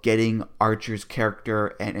of getting Archer's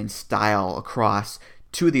character and style across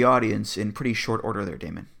to the audience in pretty short order there,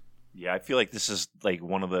 Damon. Yeah, I feel like this is like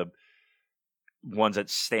one of the ones that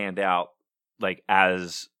stand out like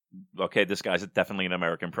as, okay, this guy's definitely an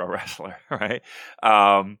American pro wrestler, right?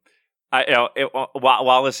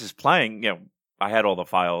 While this is playing, I had all the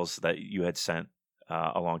files that you had sent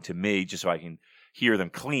along to me just so I can hear them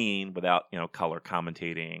clean without, color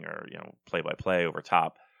commentating or, play-by-play over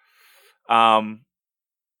top. And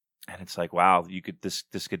it's like, wow,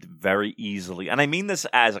 this could very easily, and I mean this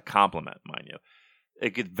as a compliment, mind you, it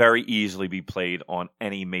could very easily be played on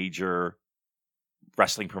any major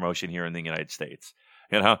wrestling promotion here in the United States.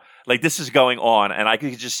 Like this is going on, and I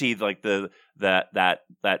could just see like that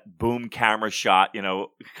boom camera shot,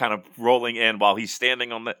 kind of rolling in while he's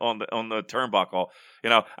standing on the turnbuckle,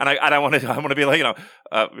 and I want to be like,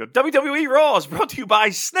 WWE Raw is brought to you by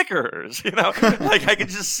Snickers, like I could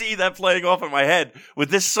just see that playing off in my head with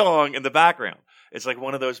this song in the background. It's like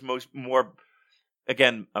one of those more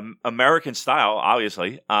again American style,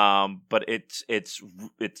 obviously, but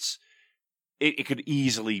it could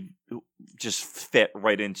easily just fit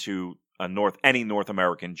right into any North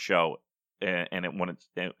American show, and it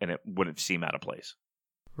wouldn't seem out of place.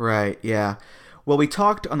 Right. Yeah. Well, we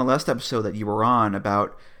talked on the last episode that you were on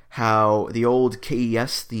about how the old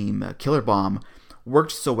KES theme, Killer Bomb,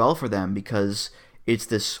 worked so well for them because it's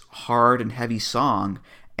this hard and heavy song,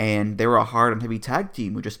 and they were a hard and heavy tag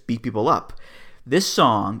team who just beat people up. This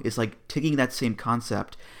song is like taking that same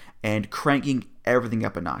concept and cranking everything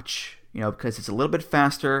up a notch. Because it's a little bit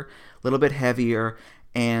faster, a little bit heavier,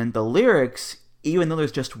 and the lyrics, even though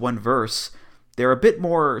there's just one verse, they're a bit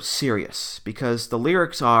more serious, because the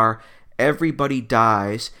lyrics are, "Everybody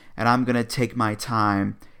dies, and I'm going to take my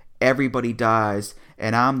time. Everybody dies,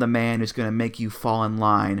 and I'm the man who's going to make you fall in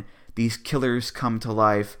line. These killers come to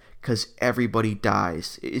life, because everybody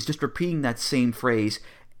dies." It's just repeating that same phrase,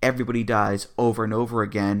 "everybody dies," over and over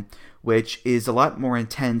again, which is a lot more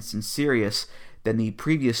intense and serious than the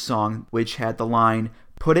previous song, which had the line,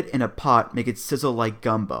 "Put it in a pot, make it sizzle like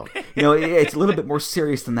gumbo." It's a little bit more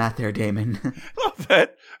serious than that there, Damon. A little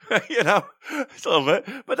bit, it's a little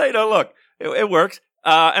bit. But, look, it works.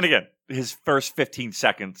 And again, his first 15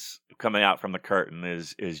 seconds coming out from the curtain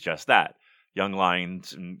is just that. Young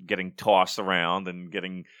Lions and getting tossed around and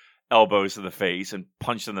getting elbows to the face and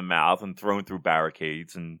punched in the mouth and thrown through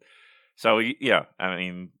barricades. And so,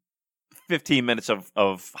 15 minutes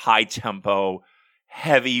of high tempo,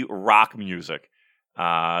 heavy rock music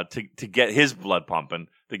to get his blood pumping,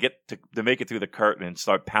 to make it through the curtain and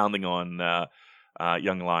start pounding on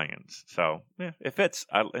Young Lions. So it fits.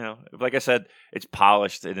 Like I said, it's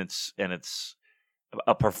polished and it's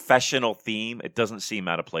a professional theme. It doesn't seem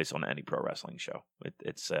out of place on any pro wrestling show.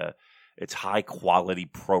 It's high quality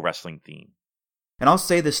pro wrestling theme. And I'll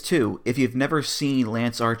say this too, if you've never seen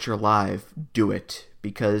Lance Archer live, do it.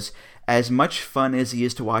 Because as much fun as he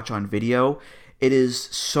is to watch on video, it is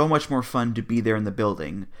so much more fun to be there in the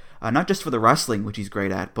building. Not just for the wrestling, which he's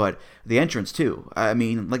great at, but the entrance too. I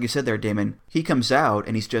mean, like you said there, Damon, he comes out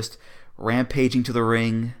and he's just rampaging to the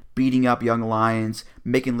ring, beating up Young Lions,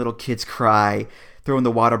 making little kids cry, throwing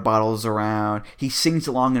the water bottles around. He sings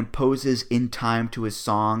along and poses in time to his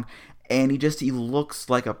song, and he looks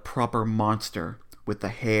like a proper monster with the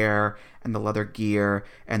hair and the leather gear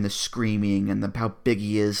and the screaming and how big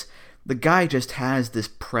he is. The guy just has this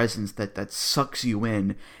presence that sucks you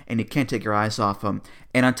in, and you can't take your eyes off him.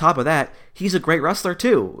 And on top of that, he's a great wrestler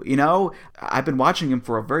too. I've been watching him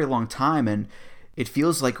for a very long time, and it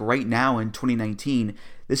feels like right now in 2019,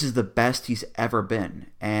 this is the best he's ever been.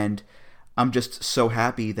 And I'm just so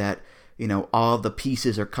happy that, all the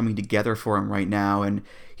pieces are coming together for him right now, and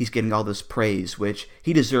he's getting all this praise, which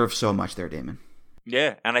he deserves so much there, Damon.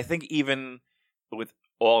 Yeah, and I think even with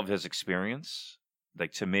all of his experience,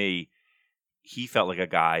 like to me, he felt like a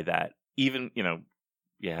guy that even,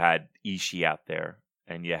 you had Ishii out there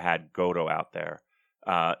and you had Goto out there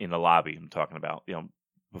in the lobby, I'm talking about,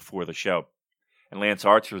 before the show. And Lance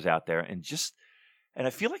Archer was out there, and just And I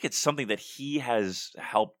feel like it's something that he has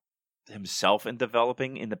helped himself in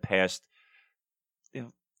developing in the past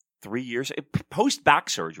 3 years, post back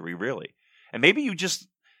surgery, really. And maybe you just,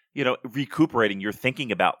 recuperating, you're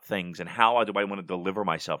thinking about things and how do I want to deliver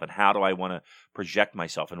myself and how do I want to project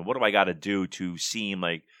myself and what do I got to do to seem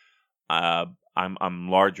like I'm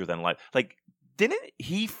larger than life. Like, didn't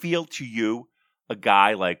he feel to you a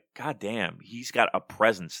guy like, God damn, he's got a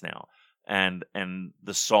presence now? And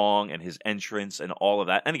the song and his entrance and all of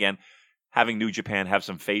that. And again, having New Japan have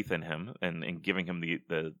some faith in him and giving him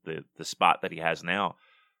the spot that he has now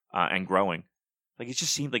and growing. Like, it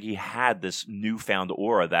just seemed like he had this newfound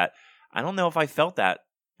aura that I don't know if I felt that,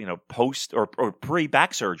 post or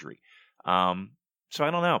pre-back surgery. So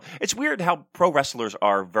I don't know. It's weird how pro wrestlers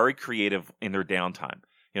are very creative in their downtime.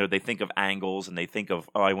 They think of angles and they think of,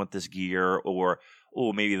 oh, I want this gear, or,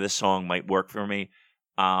 oh, maybe this song might work for me.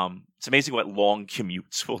 It's amazing what long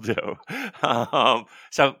commutes will do.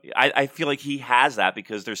 So I feel like he has that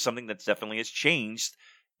because there's something that definitely has changed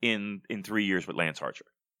in 3 years with Lance Archer.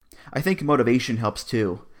 I think motivation helps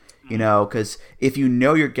too, because if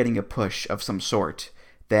you're getting a push of some sort,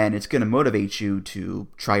 then it's going to motivate you to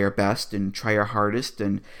try your best and try your hardest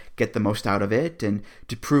and get the most out of it and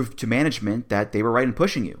to prove to management that they were right in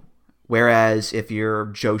pushing you. Whereas if you're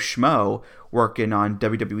Joe Schmo working on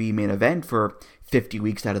WWE Main Event for 50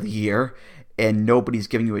 weeks out of the year and nobody's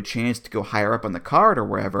giving you a chance to go higher up on the card or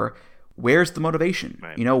wherever, where's the motivation?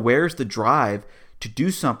 Right. Where's the drive to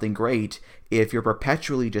do something great if you're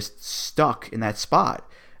perpetually just stuck in that spot?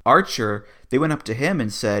 Archer, they went up to him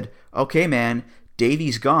and said, okay, man,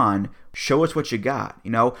 Davey's gone. Show us what you got.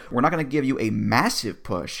 We're not going to give you a massive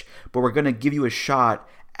push, but we're going to give you a shot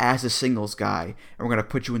as a singles guy, and we're going to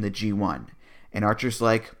put you in the G1. And Archer's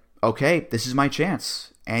like, okay, this is my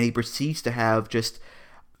chance. And he proceeds to have just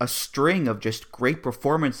a string of just great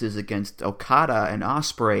performances against Okada and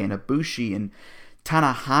Ospreay and Ibushi and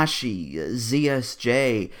Tanahashi,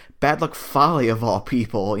 ZSJ, Bad Luck Fale of all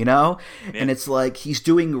people, Yeah. And it's like he's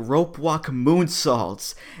doing rope walk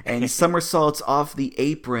moonsaults and somersaults off the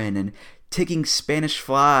apron and taking Spanish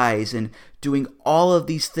flies and doing all of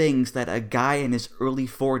these things that a guy in his early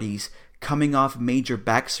 40s coming off major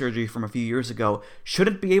back surgery from a few years ago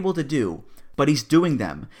shouldn't be able to do. But he's doing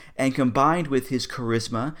them, and combined with his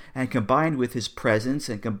charisma, and combined with his presence,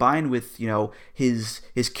 and combined with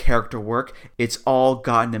his character work, it's all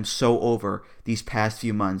gotten him so over these past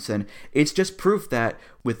few months. And it's just proof that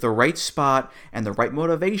with the right spot and the right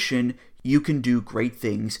motivation, you can do great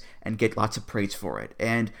things and get lots of praise for it.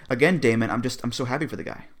 And again, Damon, I'm so happy for the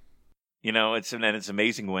guy. It's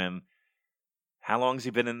amazing when. How long has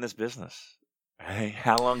he been in this business?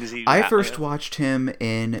 How long has he? I first watched him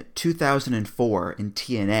in 2004 in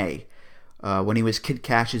TNA when he was Kid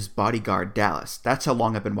Cash's bodyguard, Dallas. That's how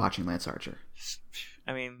long I've been watching Lance Archer.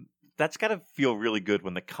 I mean, that's got to feel really good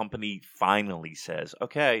when the company finally says,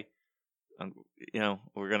 "Okay,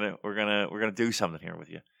 we're gonna do something here with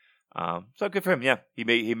you." So good for him. Yeah,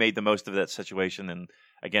 he made the most of that situation, and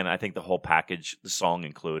again, I think the whole package, the song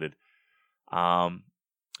included.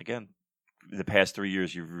 Again, the past 3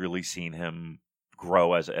 years, you've really seen him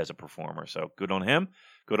grow as a performer. So good on him.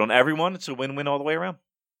 Good on everyone. It's a win-win all the way around.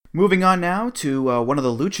 Moving on now to one of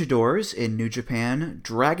the luchadors in New Japan,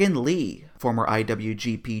 Dragon Lee, former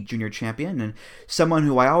IWGP Junior Champion, and someone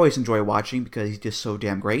who I always enjoy watching because he's just so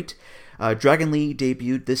damn great. Dragon Lee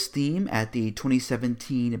debuted this theme at the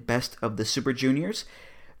 2017 Best of the Super Juniors.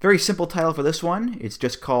 Very simple title for this one. It's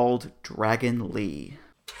just called Dragon Lee.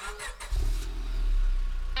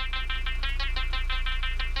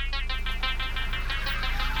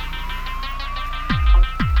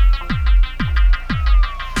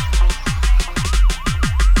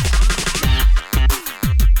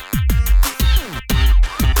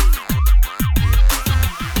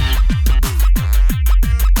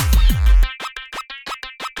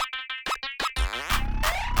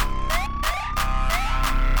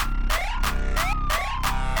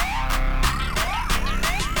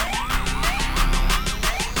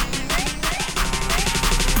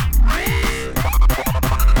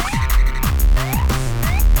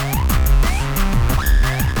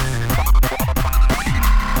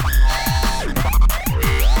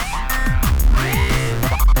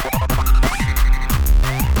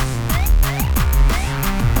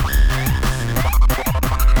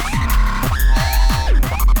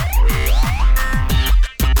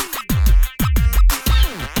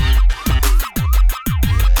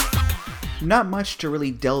 Not much to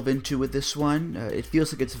really delve into with this one. It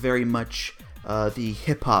feels like it's very much the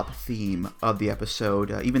hip-hop theme of the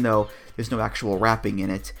episode, even though there's no actual rapping in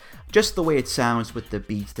it. Just the way it sounds with the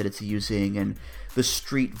beats that it's using, and the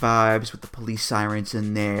street vibes with the police sirens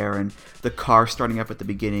in there, and the car starting up at the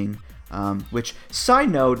beginning, which, side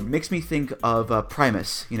note, makes me think of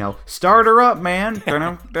Primus, start her up, man.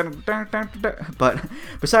 But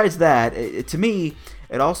besides that, to me,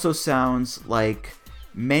 it also sounds like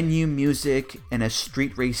menu music in a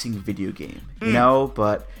street racing video game,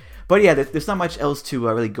 But yeah, there's not much else to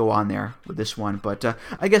really go on there with this one. But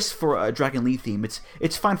I guess for a Dragon Lee theme,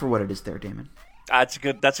 it's fine for what it is there, Damon. That's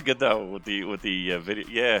good though with the video.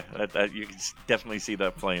 Yeah, you can definitely see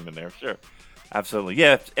that playing in there. Sure, absolutely.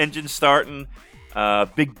 Yeah, engine starting,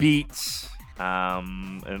 big beats,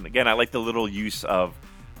 and again, I like the little use of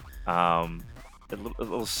the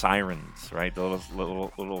little sirens, right? The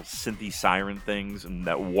little synthy siren things and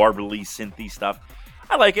that warbly synthy stuff.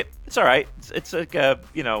 I like it. It's all right. It's like an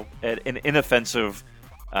inoffensive,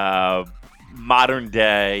 modern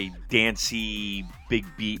day, dancey, big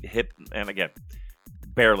beat hip, and again,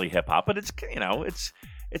 barely hip hop, but it's got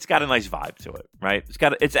a nice vibe to it, right?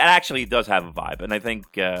 It actually does have a vibe, and I think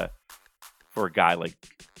for a guy like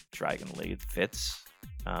Dragon Lee, it fits.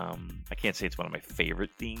 I can't say it's one of my favorite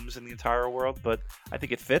themes in the entire world, but I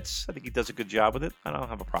think it fits. I think he does a good job with it. I don't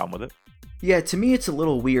have a problem with it. Yeah, to me, it's a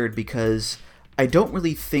little weird because I don't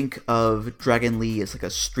really think of Dragon Lee as like a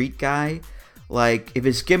street guy. Like, if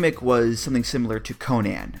his gimmick was something similar to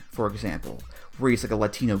Conan, for example, where he's like a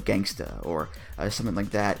Latino gangsta or something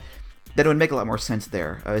like that, then it would make a lot more sense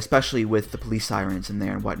there, especially with the police sirens in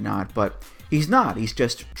there and whatnot. But he's not. He's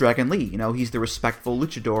just Dragon Lee. He's the respectful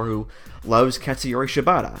luchador who loves Katsuyori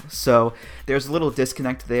Shibata. So there's a little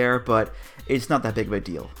disconnect there, but it's not that big of a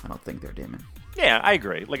deal, I don't think, there, Damon. Yeah, I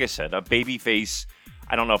agree. Like I said, a babyface,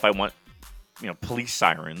 I don't know if I want police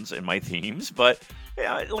sirens in my themes, but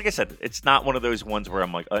yeah, like I said, it's not one of those ones where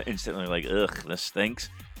I'm like instantly like, ugh, this stinks.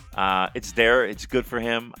 It's there. It's good for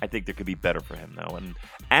him. I think there could be better for him though,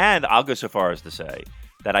 and I'll go so far as to say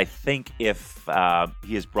that I think if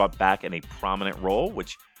he is brought back in a prominent role,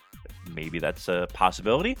 which maybe that's a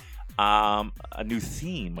possibility, a new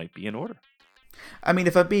theme might be in order. I mean,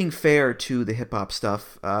 if I'm being fair to the hip hop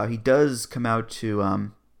stuff, he does come out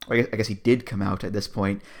to I guess he did come out at this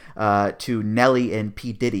point to Nelly and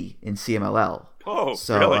P. Diddy in CMLL. Oh,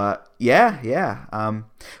 so, really? Yeah.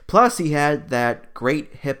 Plus, he had that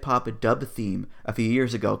great hip hop dub theme a few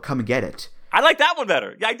years ago. Come and Get It. I like that one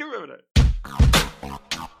better. Yeah, I do remember that.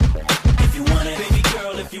 If you want it, baby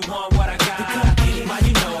girl, if you want what I got,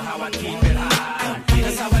 you know how I keep it high.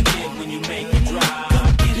 That's how I get when you make it drop.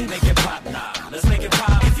 Make it pop now. Let's make it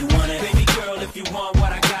pop. If you want it, baby girl, if you want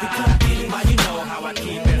what I got, you know how I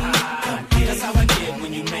keep it high. That's how I get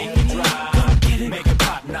when you make it drop. Make it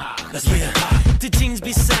pop now. Let's make it pop. The jeans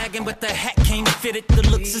be sagging, but the hat can't fit it. The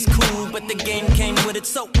looks is cool, but the game came with it.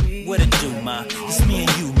 So, what it do, ma? It's me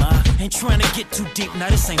and you, ma. Ain't trying to get too deep, now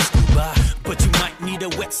this ain't scuba. But you might need a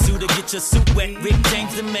wetsuit to get your suit wet. Rick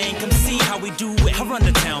James the main, come see how we do it. I run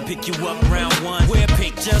the town, pick you up round one. Wear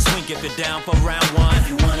pink, just wink if you're down for round one. If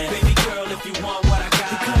you want it, baby girl, if you want what I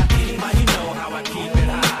got, you know how I keep it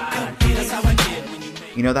high. That's how I get when you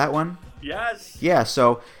make. You know that one? Yes. Yeah,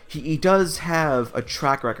 so he does have a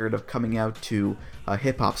track record of coming out to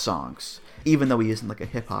hip-hop songs, even though he isn't like a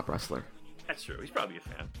hip-hop wrestler. That's true. He's probably a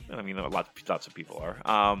fan. I mean, lots of people are.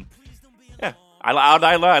 Yeah,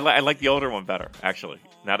 I like the older one better, actually.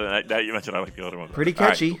 Now that you mentioned, I like the older one better. Pretty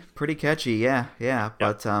catchy. Right, cool. Pretty catchy, yeah.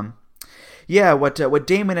 But, yeah, what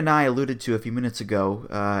Damon and I alluded to a few minutes ago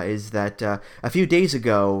is that a few days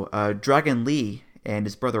ago, Dragon Lee and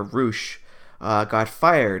his brother Roosh got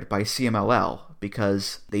fired by CMLL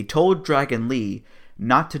because they told Dragon Lee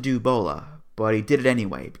not to do Bola, but he did it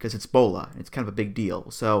anyway because it's Bola, and it's kind of a big deal.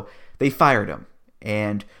 So they fired him,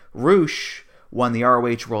 and Roosh won the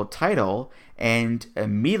ROH World title, and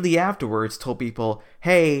immediately afterwards told people,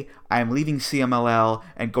 hey, I'm leaving CMLL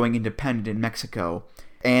and going independent in Mexico.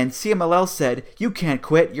 And CMLL said, you can't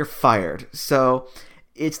quit, you're fired. So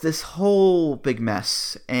it's this whole big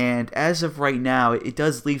mess, and as of right now, it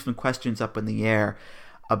does leave some questions up in the air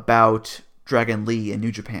about Dragon Lee in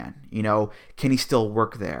New Japan. Can he still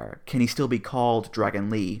work there? Can he still be called Dragon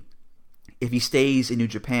Lee? If he stays in New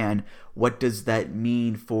Japan, what does that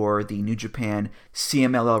mean for the New Japan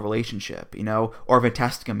CMLL relationship, or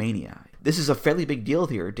Fantastica Mania? This is a fairly big deal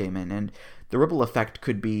here, Damon, and the ripple effect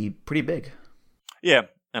could be pretty big. Yeah,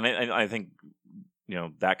 and I think,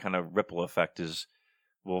 that kind of ripple effect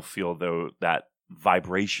we'll feel though that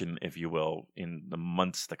vibration, if you will, in the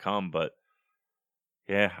months to come. But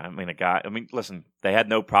yeah, listen, they had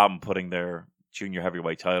no problem putting their junior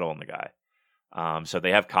heavyweight title on the guy. So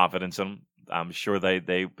they have confidence in him. I'm sure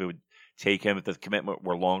they would take him if the commitment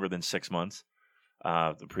were longer than 6 months.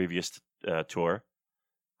 The previous tour,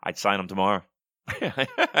 I'd sign him tomorrow.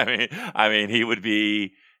 I mean, he would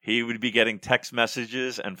be getting text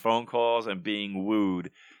messages and phone calls and being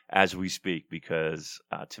wooed as we speak. Because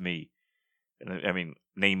to me, I mean,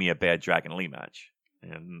 name me a bad Dragon Lee match,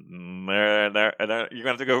 and you're gonna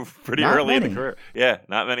have to go pretty Not early many. in the career. Yeah,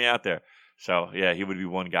 not many out there. So yeah, he would be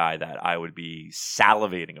one guy that I would be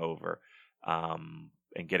salivating over, and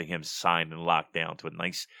getting him signed and locked down to a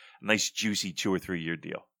nice juicy 2 or 3 year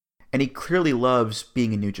deal. And he clearly loves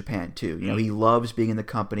being in New Japan, too. You know, he loves being in the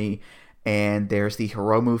company. And there's the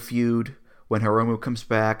Hiromu feud when Hiromu comes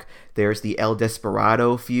back. There's the El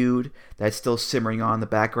Desperado feud that's still simmering on in the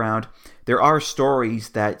background. There are stories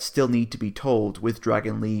that still need to be told with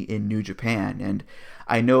Dragon Lee in New Japan. And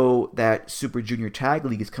I know that Super Junior Tag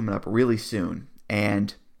League is coming up really soon.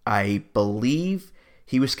 And I believe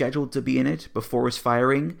he was scheduled to be in it before his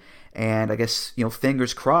firing. And I guess,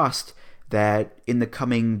 fingers crossed that in the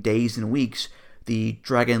coming days and weeks, the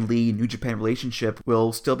Dragon Lee New Japan relationship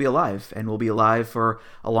will still be alive and will be alive for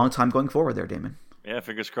a long time going forward there, Damon. Yeah,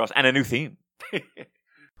 fingers crossed. And a new theme.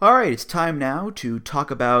 All right, it's time now to talk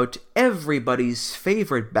about everybody's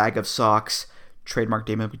favorite bag of socks, trademark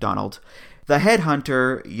Damon McDonald, the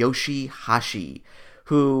headhunter Yoshi-Hashi,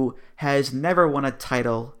 who has never won a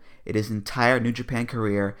title in his entire New Japan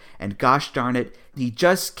career, and gosh darn it, he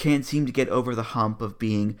just can't seem to get over the hump of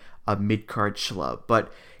being a mid-card schlub.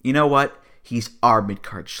 But you know what? He's our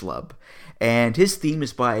mid-card schlub. And his theme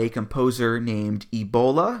is by a composer named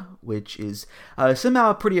Ebola, which is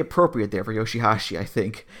somehow pretty appropriate there for Yoshi-Hashi, I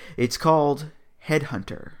think. It's called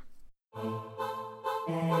Headhunter.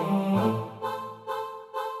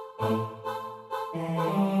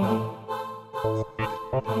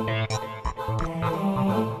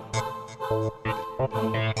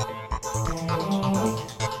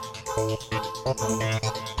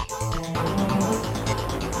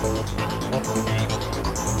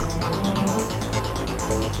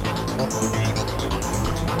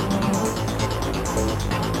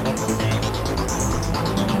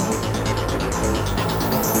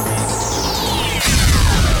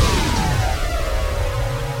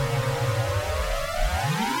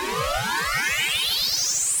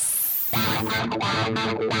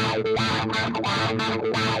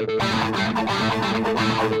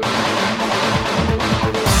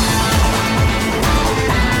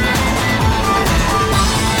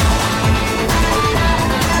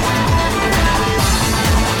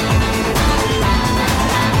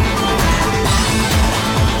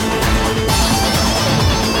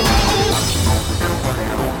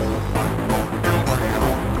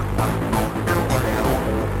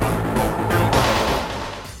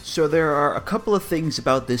 So there are a couple of things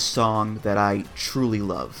about this song that I truly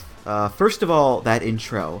love. First of all, that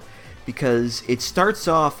intro, because it starts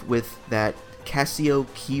off with that Casio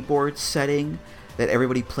keyboard setting that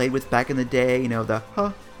everybody played with back in the day, the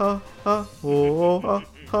ha ha ha oh, ha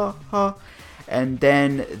ha ha, and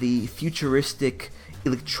then the futuristic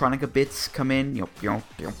electronica bits come in,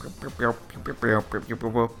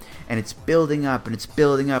 and it's building up and it's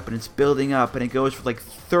building up and it's building up, and it goes for like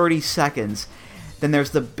 30 seconds. Then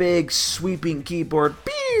there's the big sweeping keyboard,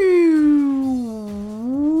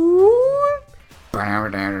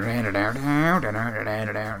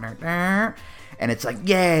 and it's like,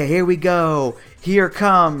 yeah, here we go. Here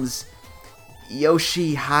comes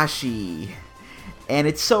Yoshi-Hashi. And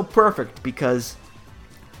it's so perfect because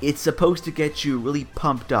it's supposed to get you really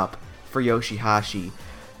pumped up for Yoshi-Hashi.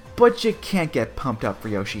 But you can't get pumped up for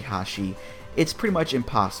Yoshi-Hashi. It's pretty much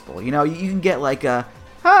impossible. You can get like a,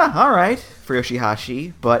 alright, for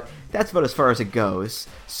Yoshi-Hashi, but that's about as far as it goes.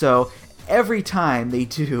 So every time they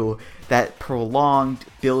do that prolonged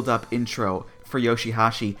build-up intro for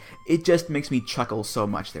Yoshi-Hashi, it just makes me chuckle so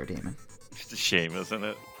much there, Damon. It's a shame, isn't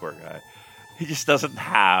it? Poor guy. He just doesn't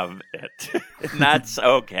have it. And that's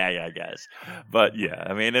okay, I guess. But yeah,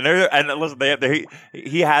 I mean, and listen,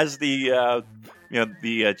 he has the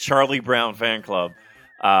the Charlie Brown fan club,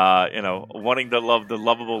 wanting to love the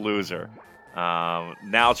lovable loser.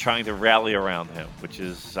 Now trying to rally around him, which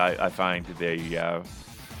is I find they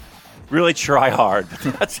really try hard.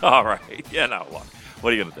 That's all right. Look,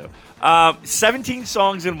 what are you gonna do? 17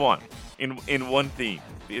 songs in one theme.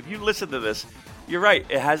 If you listen to this, you're right.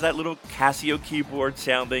 It has that little Casio keyboard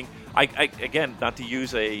sounding. I again, not to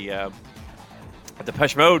use a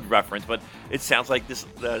Depeche Mode reference, but it sounds like this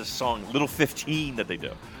song Little 15 that they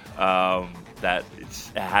do. That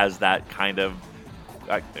it has that kind of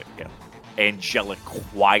angelic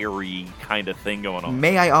choiry kind of thing going on.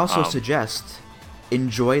 May I also suggest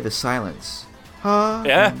Enjoy the Silence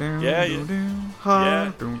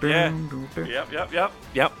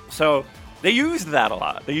Yep. So they used that a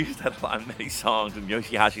lot. They used that a lot in many songs, and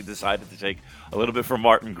Yoshihashi decided to take a little bit from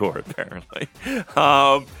Martin Gore, apparently.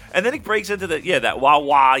 And then it breaks into that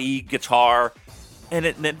wah-wah-y guitar, and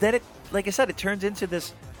then it, like I said, it turns into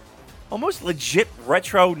this almost legit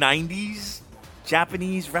retro 90s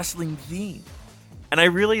Japanese wrestling theme. And I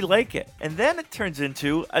really like it. And then it turns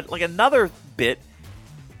into another bit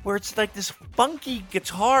where it's like this funky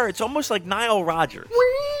guitar. It's almost like Nile Rodgers.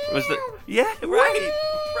 Yeah,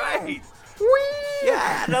 right.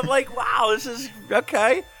 Yeah, and I'm like, wow, this is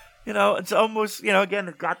okay. It's almost, again,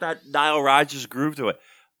 it got that Nile Rodgers groove to it.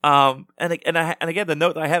 And again, the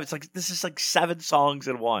note that I have, it's like, this is like 7 songs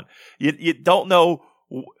in one. You don't know,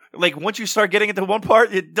 like, once you start getting into one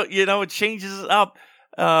part, it changes up.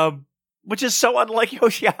 Which is so unlike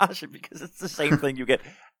Yoshihashi, because it's the same thing you get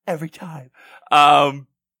every time.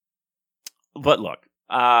 But look,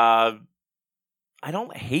 I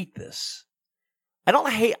don't hate this.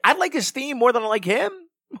 I like his theme more than I like him.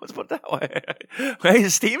 Let's put it that way.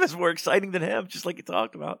 His theme is more exciting than him, just like you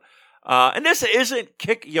talked about. And this isn't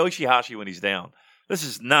kick Yoshihashi when he's down. This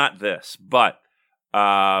is not this. But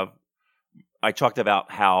I talked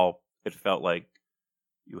about how it felt like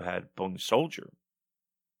you had Bone Soldier,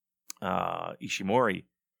 Ishimori,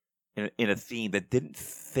 in a theme that didn't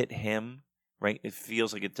fit him, right? It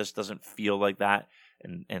feels like it just doesn't feel like that,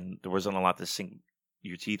 and there wasn't a lot to sink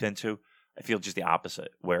your teeth into. I feel just the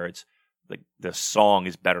opposite, where it's like the song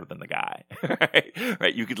is better than the guy,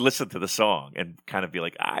 right? You could listen to the song and kind of be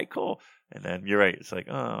like, all right, cool. And then you're right. It's like,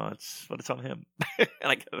 it's on him.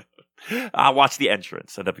 And I'll watch the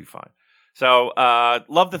entrance, and that'll be fine. So,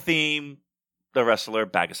 love the theme. The wrestler,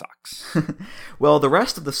 bag of socks. Well, the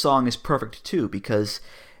rest of the song is perfect too, because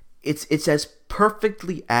it's as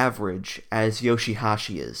perfectly average as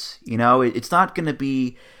Yoshihashi is. It's not going to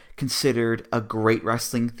be considered a great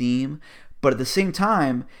wrestling theme, but at the same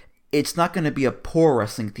time, it's not going to be a poor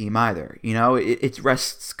wrestling theme either. It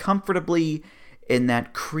rests comfortably in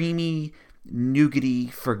that creamy, nougaty,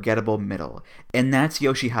 forgettable middle. And that's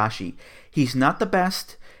Yoshihashi. He's not the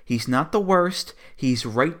best. He's not the worst. He's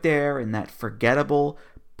right there in that forgettable,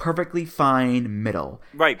 perfectly fine middle.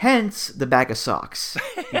 Right. Hence the bag of socks.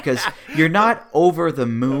 Because you're not over the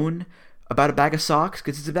moon about a bag of socks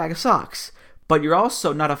because it's a bag of socks. But you're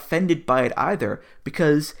also not offended by it either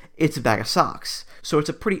because it's a bag of socks. So it's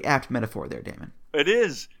a pretty apt metaphor there, Damon. It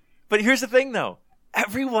is. But here's the thing, though.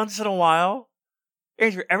 Every once in a while,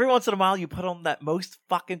 Andrew, you put on that most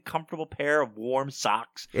fucking comfortable pair of warm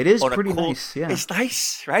socks. It is pretty nice, yeah. It's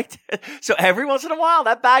nice, right? So every once in a while,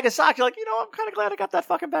 that bag of socks, you're like, I'm kind of glad I got that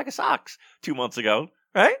fucking bag of socks 2 months ago,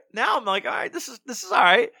 right? Now I'm like, all right, this is all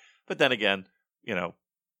right. But then again,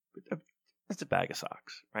 it's a bag of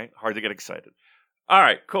socks, right? Hard to get excited. All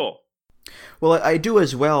right, cool. Well, I do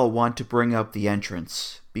as well want to bring up the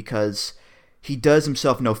entrance, because he does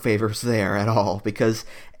himself no favors there at all, because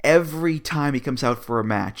every time he comes out for a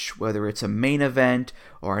match, whether it's a main event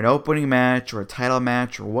or an opening match or a title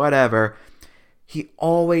match or whatever, he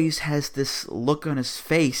always has this look on his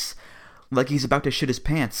face like he's about to shit his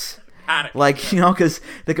pants. Because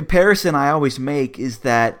the comparison I always make is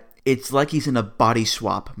that it's like he's in a body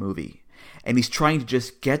swap movie and he's trying to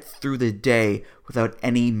just get through the day without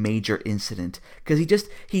any major incident, because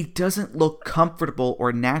he doesn't look comfortable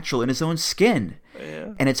or natural in his own skin.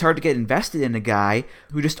 Yeah. And it's hard to get invested in a guy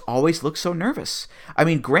who just always looks so nervous. I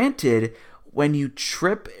mean, granted, when you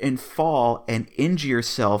trip and fall and injure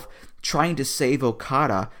yourself trying to save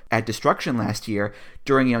Okada at Destruction last year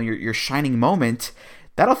during your shining moment,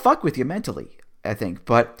 that'll fuck with you mentally, I think.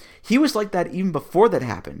 But he was like that even before that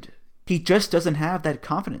happened. He just doesn't have that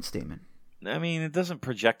confidence, Damon. I mean, it doesn't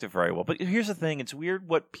project it very well. But here's the thing: it's weird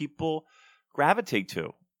what people gravitate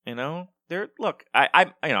to. I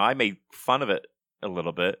made fun of it a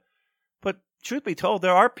little bit, but truth be told,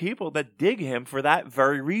 there are people that dig him for that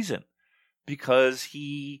very reason, because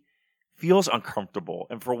he feels uncomfortable,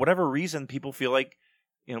 and for whatever reason, people feel like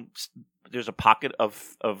there's a pocket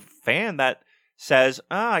of fan that says,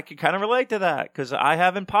 I can kind of relate to that because I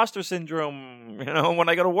have imposter syndrome. When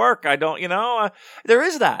I go to work, I don't. There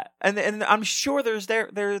is that, and I'm sure there is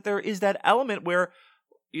that element where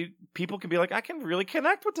people can be like, I can really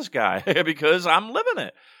connect with this guy because I'm living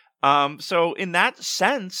it. So in that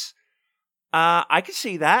sense, I can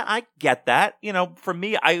see that. I get that. For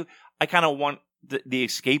me, I kind of want the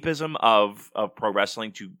escapism of pro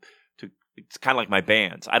wrestling to it's kind of like my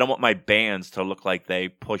bands. I don't want my bands to look like they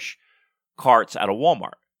push carts out of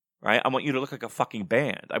Walmart, right? I want you to look like a fucking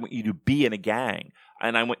band. I want you to be in a gang.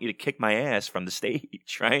 and I want you to kick my ass from the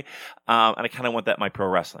stage, right? And I kind of want that in my pro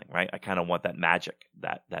wrestling, right? I kind of want that magic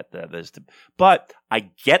that is. But I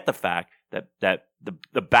get the fact that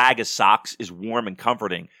the bag of socks is warm and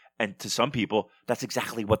comforting, and to some people, that's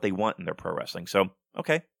exactly what they want in their pro wrestling. So,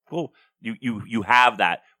 okay, cool. You have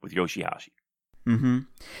that with Yoshihashi. Mm-hmm.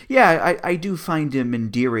 Yeah, I do find him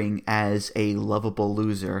endearing as a lovable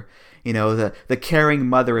loser. You know, the caring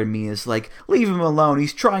mother in me is like, leave him alone.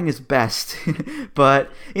 He's trying his best.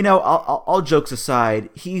 But, you know, all jokes aside,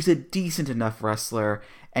 he's a decent enough wrestler,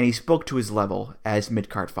 and he spoke to his level as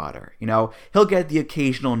mid-card fodder. You know, he'll get the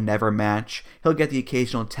occasional never match. He'll get the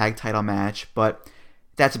occasional tag title match, but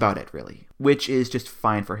that's about it, really, which is just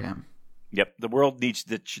fine for him. Yep, the world needs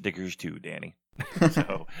ditch diggers too, Danny.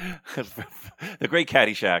 So, the great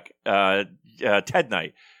Caddyshack, Ted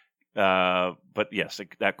Knight. But yes,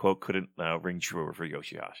 that quote couldn't ring truer for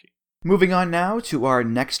Yoshihashi. Moving on now to our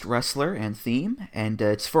next wrestler and theme, and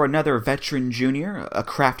it's for another veteran junior, a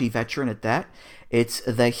crafty veteran at that. It's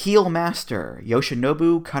the heel master,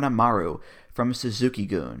 Yoshinobu Kanemaru, from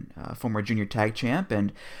Suzuki-gun, former junior tag champ,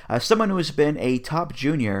 and someone who has been a top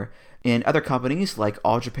junior in other companies like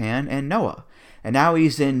All Japan and Noah. And now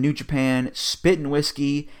he's in New Japan, spitting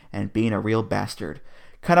whiskey and being a real bastard.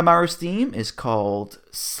 Kanemaru's theme is called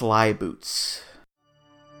Sly Boots.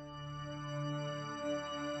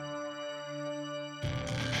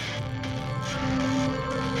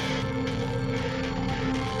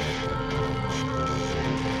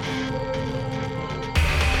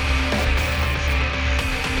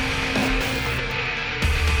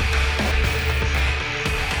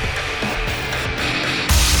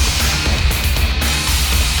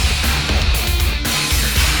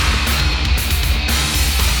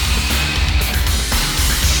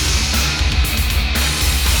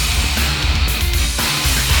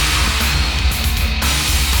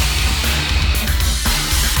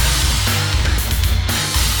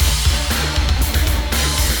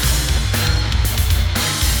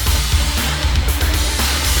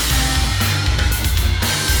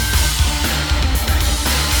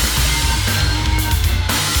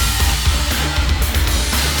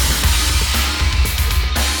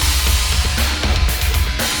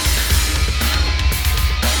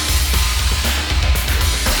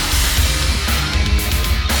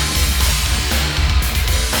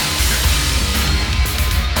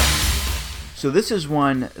 So this is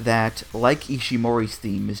one that, like Ishimori's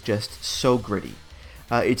theme, is just so gritty.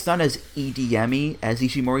 It's not as EDM-y as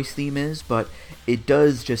Ishimori's theme is, but it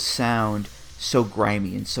does just sound so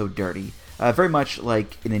grimy and so dirty. Very much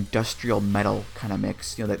like an industrial metal kind of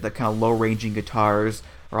mix. You know, the kind of low-ranging guitars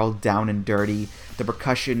are all down and dirty. The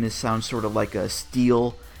percussion sounds sort of like a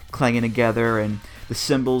steel clanging together, and the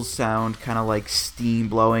cymbals sound kind of like steam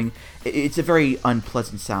blowing. It's a very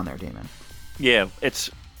unpleasant sound there, Damon. Yeah,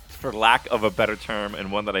 it's, for lack of a better term,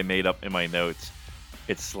 and one that I made up in my notes,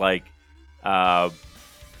 it's like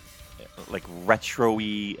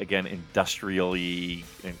retro-y, again, industrial-y,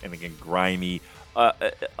 and again, grimy,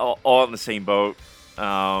 all in the same boat.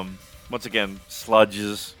 Once again,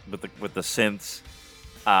 sludges with the synths.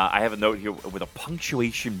 I have a note here with a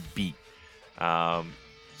punctuation beat.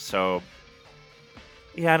 So,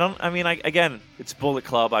 yeah, again, it's Bullet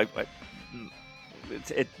Club.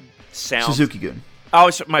 It sounds... Suzuki-gun. Oh,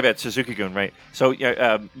 my bad, Suzuki-gun, right? So,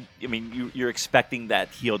 you're expecting that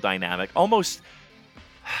heel dynamic, almost.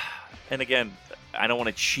 And again, I don't want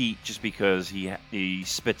to cheat just because he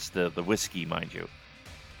spits the whiskey, mind you.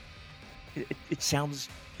 It sounds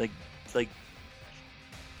like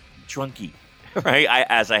drunky,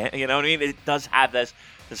 right? You know what I mean? It does have this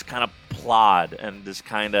kind of plod and this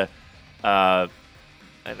kind of,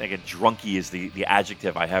 again, drunky is the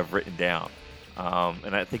adjective I have written down,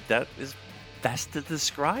 and I think that is best to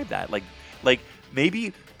describe that. Like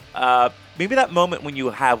maybe that moment when you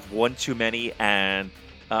have one too many, and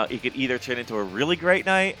it could either turn into a really great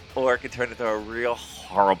night or it could turn into a real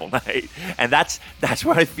horrible night. And that's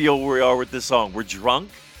where I feel we are with this song. We're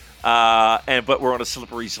drunk, but we're on a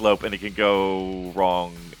slippery slope, and it can go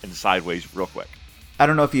wrong and sideways real quick. I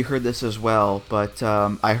don't know if you heard this as well, but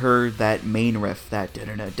I heard that main riff, that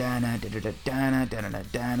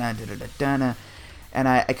and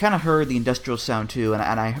I kind of heard the industrial sound too, and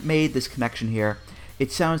I made this connection here. It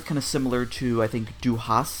sounds kind of similar to, I think, Du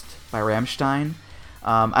Hast by Rammstein.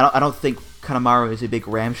 I don't think Kanemaru is a big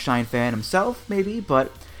Rammstein fan himself, maybe, but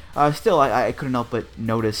still, I couldn't help but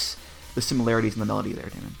notice the similarities in the melody there,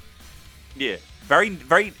 Damon. Yeah, very,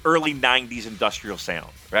 very early 90s industrial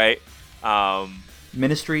sound, right?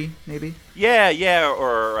 Ministry, maybe? Yeah,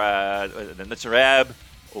 or Nitzareb,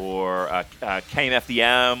 or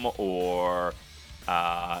KMFDM, or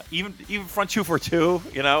Even front 242,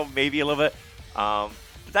 maybe a little bit. But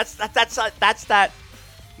that's that,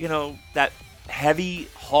 that heavy,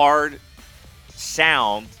 hard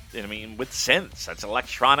sound. I mean, with synths, that's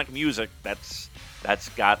electronic music. That's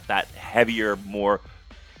got that heavier, more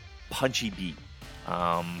punchy beat.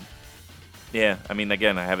 Yeah, I mean,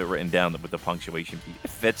 again, I have it written down with the punctuation beat. It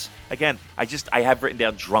fits. Again, I have written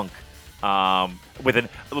down drunk. Literally,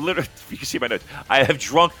 you can see my notes. I have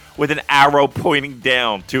drunk with an arrow pointing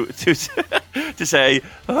down to to say,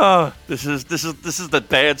 oh, this is the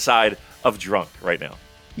bad side of drunk right now.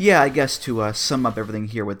 Yeah, I guess to sum up everything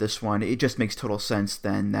here with this one, it just makes total sense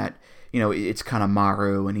then that, it's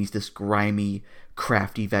Kanemaru and he's this grimy,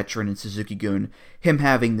 crafty veteran in Suzuki-gun. Him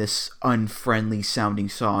having this unfriendly sounding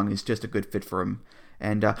song is just a good fit for him.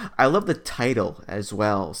 And I love the title as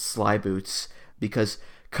well, Sly Boots, because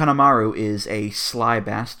Kanemaru is a sly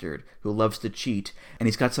bastard who loves to cheat, and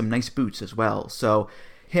he's got some nice boots as well. So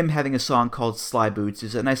him having a song called Sly Boots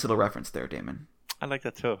is a nice little reference there, Damon. I like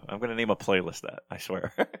that too. I'm going to name a playlist that, I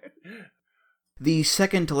swear. The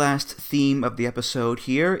second to last theme of the episode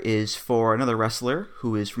here is for another wrestler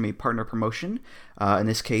who is from a partner promotion, in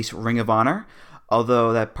this case Ring of Honor,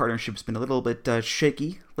 although that partnership's been a little bit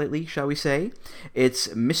shaky lately, shall we say. It's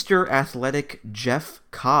Mr. Athletic Jeff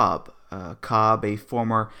Cobb. Cobb, a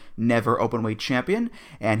former Never Openweight champion,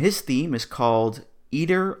 and his theme is called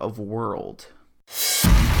Eater of World.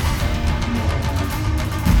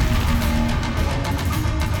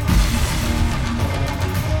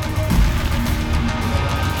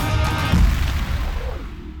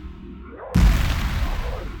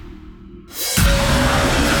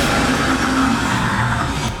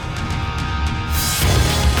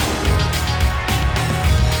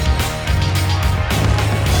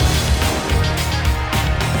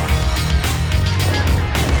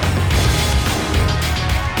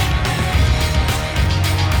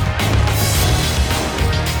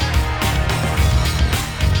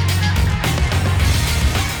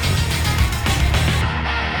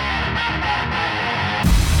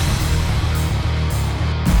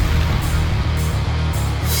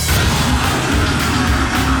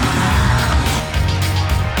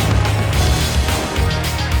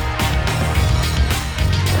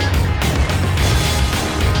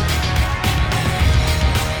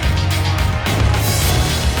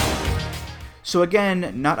 So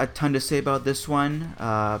again, not a ton to say about this one,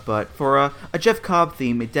 but for a Jeff Cobb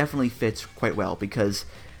theme, it definitely fits quite well because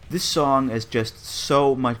this song has just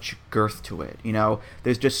so much girth to it.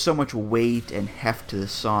 There's just so much weight and heft to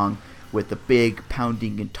this song with the big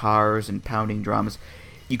pounding guitars and pounding drums.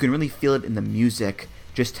 You can really feel it in the music,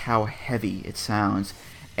 just how heavy it sounds.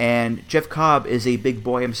 And Jeff Cobb is a big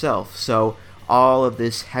boy himself, so all of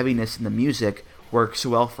this heaviness in the music works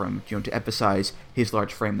well for him, to emphasize his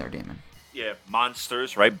large frame there, Damon. Yeah,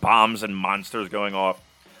 monsters, right? Bombs and monsters going off.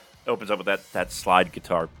 It opens up with that slide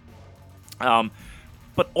guitar.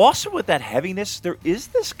 But also with that heaviness, there is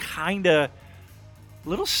this kind of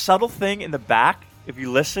little subtle thing in the back, if you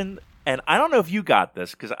listen. And I don't know if you got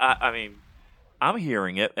this, because, I mean, I'm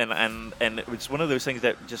hearing it, and it's one of those things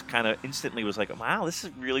that just kind of instantly was like, wow, this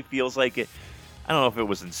really feels like it. I don't know if it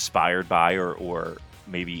was inspired by or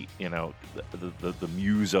maybe, the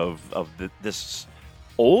muse of this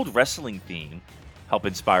old wrestling theme help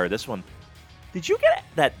inspire this one. Did you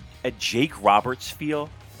get a Jake Roberts feel?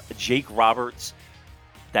 Jake Roberts,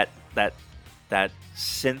 that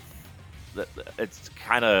synth, it's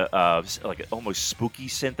kind of like an almost spooky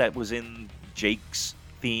synth that was in Jake's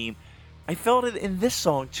theme. I felt it in this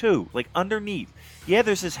song too, like underneath. Yeah,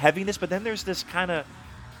 there's this heaviness, but then there's this kind of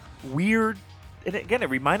weird, and again, it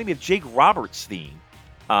reminded me of Jake Roberts' theme,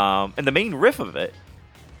 and the main riff of it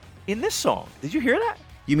in this song. Did you hear that?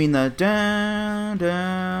 You mean the down,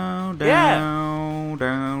 down, down,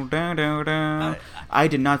 down, down, down, down? I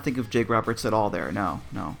did not think of Jake Roberts at all there. No.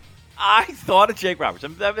 I thought of Jake Roberts.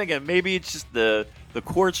 I'm thinking maybe it's just the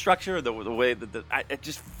chord structure, the way that I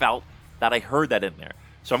just felt that I heard that in there.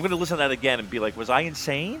 So I'm going to listen to that again and be like, was I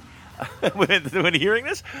insane when hearing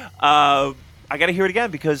this? I got to hear it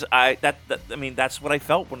again because that's what I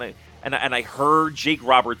felt when I heard Jake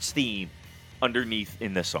Roberts' theme underneath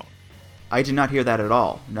in this song. I did not hear that at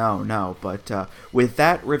all. No. But with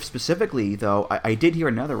that riff specifically, though, I did hear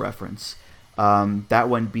another reference. That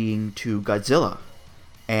one being to Godzilla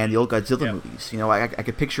and the old Godzilla movies. I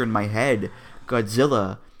could picture in my head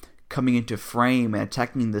Godzilla coming into frame and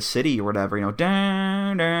attacking the city or whatever.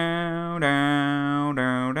 Down, down, down,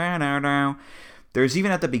 down, down, down, down. There's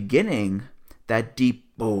even at the beginning that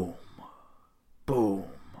deep boom, boom,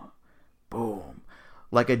 boom,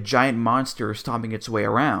 like a giant monster stomping its way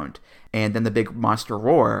around. And then the big monster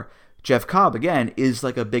roar Jeff Cobb, again, is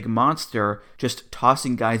like a big monster just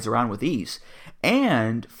tossing guys around with ease.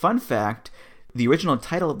 And, fun fact, the original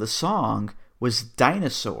title of the song was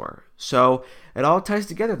Dinosaur. So it all ties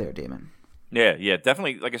together there, Damon. Yeah,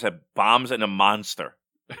 definitely. Like I said, bombs and a monster,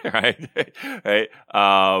 right? Right.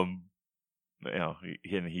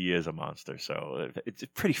 He is a monster, so it's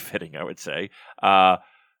pretty fitting, I would say.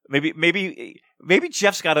 Maybe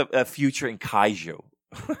Jeff's got a future in kaiju,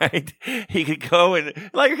 right? He could go and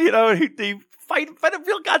he fight a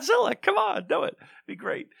real Godzilla. Come on, do it. Be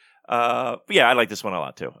great. But yeah, I like this one a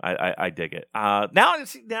lot too. I dig it. Now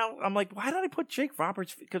I'm like, why did I put Jake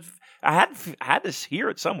Roberts? Because I had to hear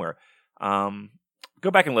it somewhere.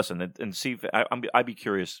 Go back and listen and see if I'd be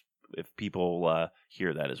curious if people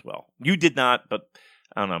hear that as well. You did not, but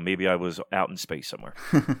I don't know. Maybe I was out in space somewhere.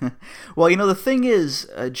 Well, the thing is,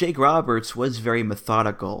 Jake Roberts was very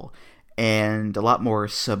methodical and a lot more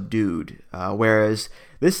subdued, whereas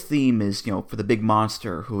this theme is, for the big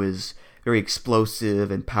monster who is very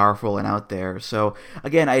explosive and powerful and out there. So,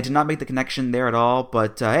 again, I did not make the connection there at all,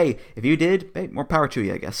 but hey, if you did, hey, more power to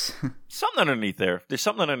you, I guess. Something underneath there. There's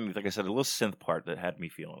something underneath, like I said, a little synth part that had me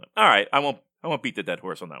feeling it. All right, I won't beat the dead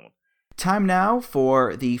horse on that one. Time now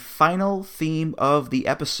for the final theme of the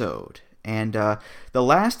episode. And the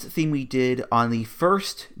last theme we did on the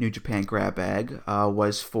first New Japan Grab Bag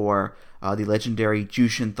was for the legendary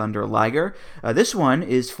Jushin Thunder Liger. This one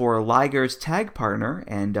is for Liger's tag partner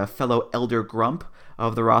and fellow Elder Grump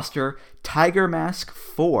of the roster, Tiger Mask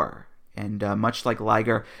 4. And much like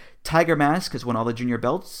Liger, Tiger Mask has won all the junior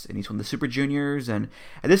belts, and he's won the Super Juniors, and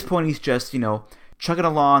at this point he's just, chugging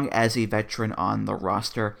along as a veteran on the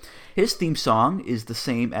roster. His theme song is the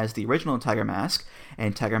same as the original Tiger Mask,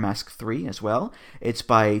 and Tiger Mask 3 as well. It's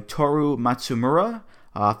by Toru Matsumura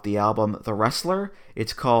off the album The Wrestler.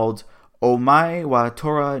 It's called Omae wa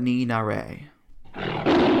Tora ni Nare.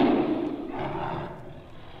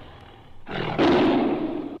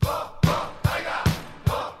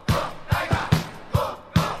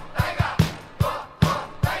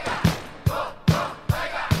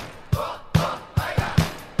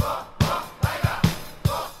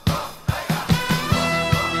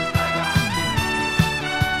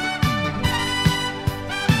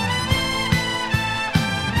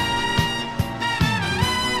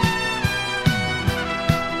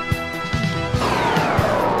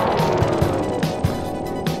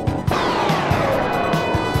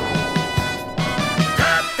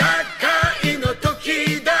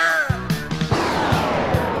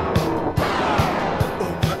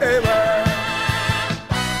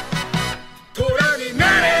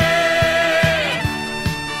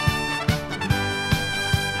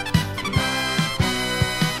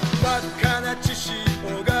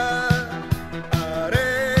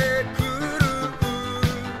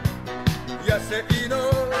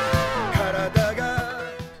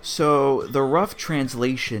 So the rough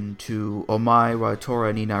translation to Omae wa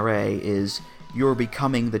Tora ni Nare is "You're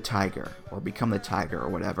becoming the tiger," or "Become the tiger," or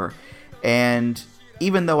whatever. And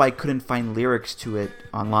even though I couldn't find lyrics to it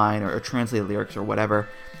online or translated lyrics or whatever,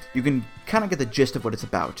 you can kind of get the gist of what it's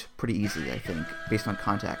about pretty easily, I think, based on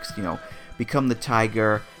context. Become the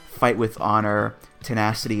tiger, fight with honor,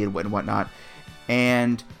 tenacity, and whatnot.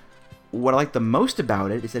 And what I like the most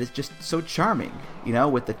about it is that it's just so charming,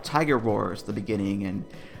 with the tiger roars at the beginning and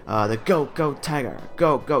the go tiger,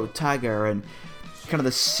 go tiger, and kind of the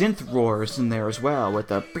synth roars in there as well with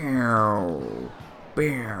the bow.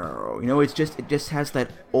 It just has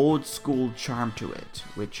that old school charm to it,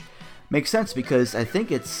 which makes sense because I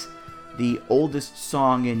think it's the oldest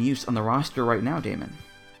song in use on the roster right now, Damon.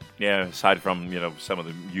 Yeah, aside from some of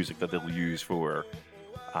the music that they'll use for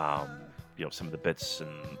some of the bits and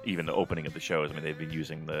even the opening of the shows. I mean, they've been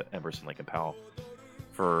using the Emerson, Lake and Powell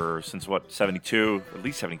since 72, at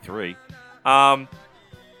least 73.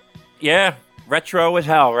 Yeah, retro as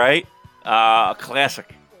hell, right? A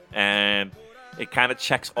classic, and it kind of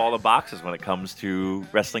checks all the boxes when it comes to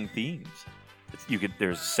wrestling themes.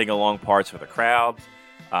 There's sing-along parts for the crowd,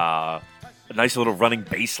 a nice little running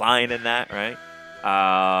bass line in that, right?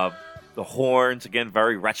 The horns, again,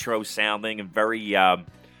 very retro sounding and very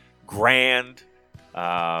grand,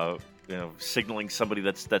 signaling somebody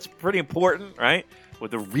that's pretty important, right?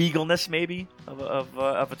 With the regalness, maybe,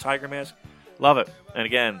 of a Tiger Mask. Love it. And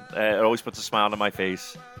again, it always puts a smile on my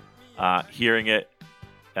face hearing it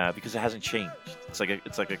because it hasn't changed. It's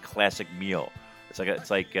like a classic meal. It's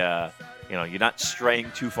like you're not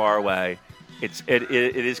straying too far away. It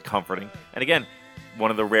is comforting. And again, one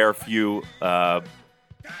of the rare few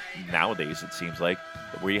nowadays, it seems like,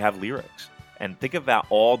 where you have lyrics. And think about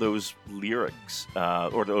all those lyrics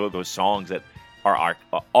or those songs that are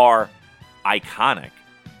iconic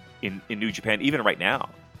in New Japan, even right now.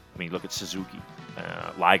 I mean, look at Suzuki,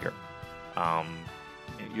 Liger.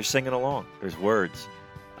 You're singing along. There's words.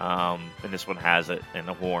 And this one has it, and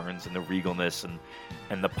the horns, and the regalness,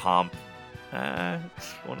 and the pomp.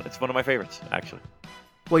 It's one of my favorites, actually.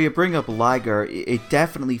 Well, you bring up Liger. It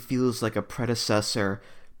definitely feels like a predecessor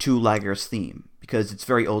to Liger's theme, because it's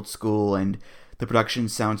very old school, and the production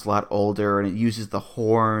sounds a lot older, and it uses the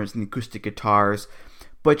horns and the acoustic guitars,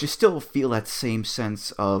 but you still feel that same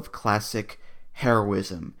sense of classic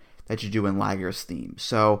heroism that you do in Liger's theme.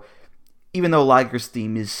 So even though Liger's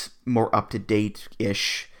theme is more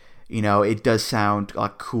up-to-date-ish, it does sound a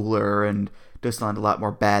lot cooler and does sound a lot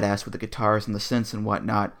more badass with the guitars and the synths and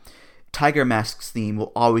whatnot. Tiger Mask's theme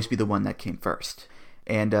will always be the one that came first.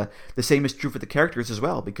 And the same is true for the characters as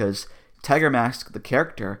well, because Tiger Mask, the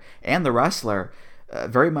character, and the wrestler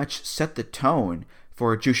very much set the tone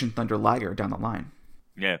for Jushin Thunder Liger down the line.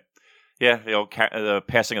 Yeah. The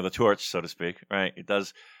passing of the torch, so to speak, right? It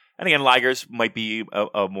does. And again, Liger's might be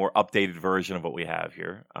a more updated version of what we have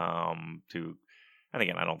here. And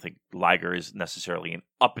again, I don't think Liger is necessarily an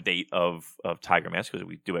update of Tiger Mask, because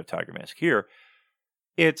we do have Tiger Mask here.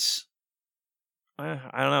 It's, I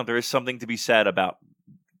don't know, there is something to be said about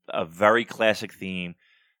a very classic theme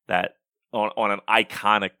that on an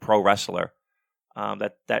iconic pro wrestler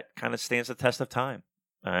that kind of stands the test of time.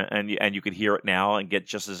 And you could hear it now and get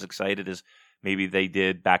just as excited as maybe they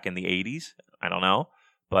did back in the 80s. I don't know.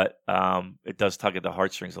 But it does tug at the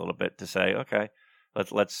heartstrings a little bit to say, okay,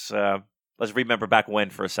 let's remember back when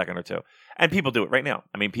for a second or two. And people do it right now.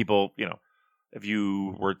 I mean, people, if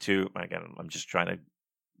you were to, again, I'm just trying to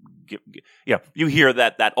you hear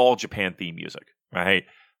that All Japan theme music, right?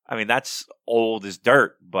 I mean, that's old as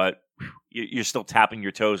dirt, but you're still tapping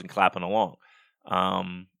your toes and clapping along.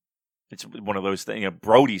 It's one of those things,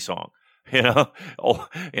 Brody song, immigrant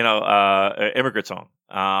song.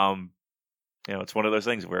 It's one of those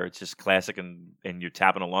things where it's just classic and you're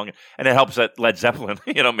tapping along, and it helps that Led Zeppelin,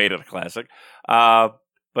 made it a classic.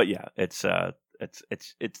 But yeah, there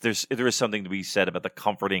is something to be said about the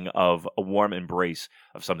comforting of a warm embrace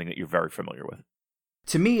of something that you're very familiar with.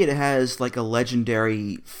 To me, it has like a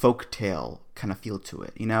legendary folktale kind of feel to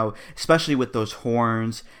it, especially with those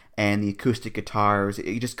horns and the acoustic guitars.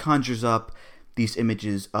 It just conjures up these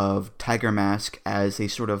images of Tiger Mask as a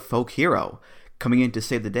sort of folk hero coming in to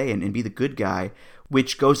save the day and be the good guy,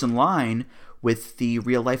 which goes in line with the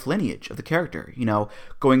real-life lineage of the character.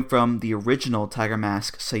 Going from the original Tiger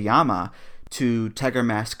Mask Sayama to Tiger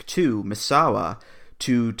Mask 2 Misawa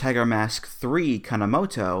to Tiger Mask 3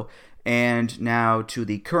 Kanemoto, and now to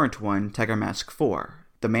the current one, Tiger Mask 4.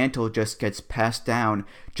 The mantle just gets passed down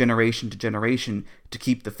generation to generation to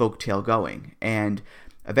keep the folktale going. And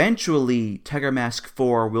eventually, Tiger Mask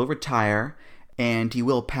 4 will retire, and he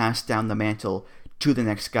will pass down the mantle to the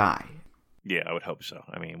next guy. Yeah, I would hope so.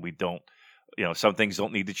 I mean, we don't, some things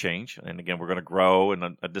don't need to change. And again, we're going to grow,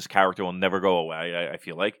 and this character will never go away, I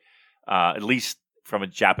feel like. At least from a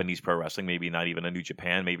Japanese pro wrestling, maybe not even a New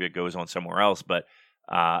Japan. Maybe it goes on somewhere else. But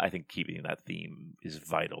I think keeping that theme is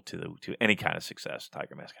vital to any kind of success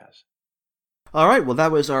Tiger Mask has. All right, well,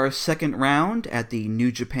 that was our second round at the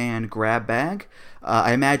New Japan Grab Bag.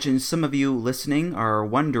 I imagine some of you listening are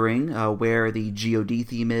wondering where the GOD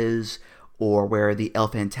theme is or where the El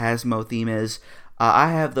Phantasmo theme is.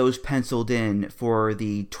 I have those penciled in for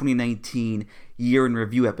the 2019 Year in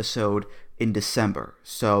Review episode in December.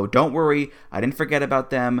 So don't worry, I didn't forget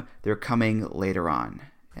about them. They're coming later on.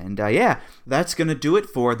 And that's going to do it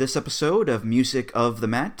for this episode of Music of the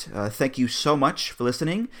Mat. Thank you so much for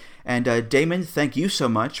listening. And Damon, thank you so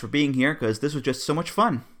much for being here, because this was just so much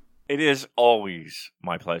fun. It is always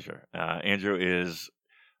my pleasure. Andrew is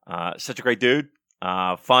such a great dude,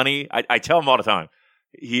 funny. I tell him all the time,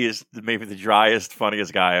 he is maybe the driest,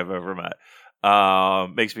 funniest guy I've ever met.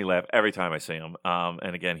 Makes me laugh every time I see him.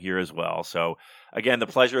 And again, here as well. So again, the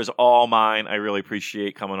pleasure is all mine. I really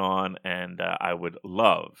appreciate coming on, and I would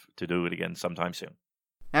love to do it again sometime soon.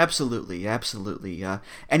 Absolutely.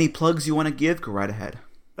 Any plugs you want to give, go right ahead.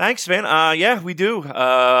 Thanks, man. Yeah, we do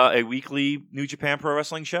a weekly New Japan Pro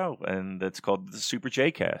Wrestling show, and it's called the Super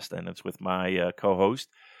J-Cast, and it's with my co-host,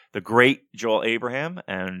 the great Joel Abraham,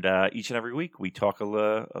 and each and every week we talk a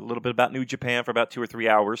little bit about New Japan for about 2 or 3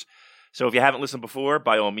 hours. So if you haven't listened before,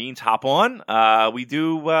 by all means, hop on. We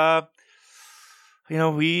do, we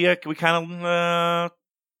kind of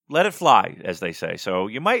let it fly, as they say. So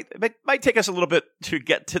it might take us a little bit to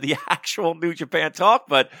get to the actual New Japan talk,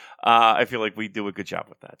 but I feel like we do a good job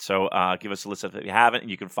with that. So give us a listen if you haven't,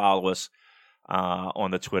 and you can follow us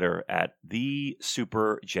on the Twitter at the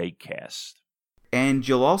Super J-Cast. And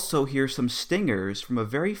you'll also hear some stingers from a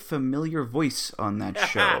very familiar voice on that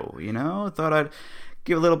show. Thought I'd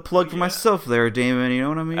give a little plug for myself there, Damon. You know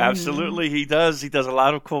what I mean? Absolutely, he does. He does a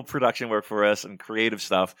lot of cool production work for us and creative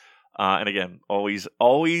stuff. And again, always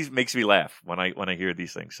makes me laugh when I hear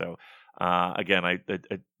these things. So again, I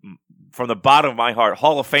from the bottom of my heart,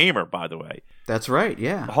 Hall of Famer, by the way. That's right.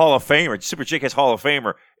 Yeah, Hall of Famer, Super J-Cast Hall of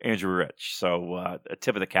Famer, Andrew Rich. So a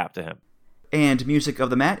tip of the cap to him. And Music of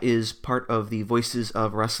the Mat is part of the Voices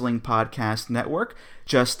of Wrestling Podcast Network,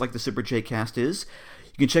 just like the Super J-Cast is.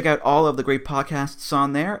 You can check out all of the great podcasts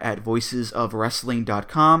on there at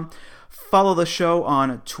voicesofwrestling.com. Follow the show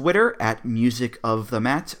on Twitter at Music of the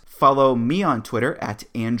Mat. Follow me on Twitter at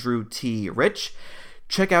Andrew T. Rich.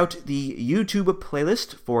 Check out the YouTube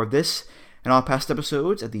playlist for this and all past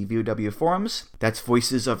episodes at the VOW forums. That's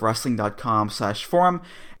voicesofwrestling.com/forum.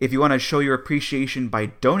 If you want to show your appreciation by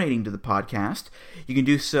donating to the podcast, you can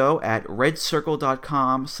do so at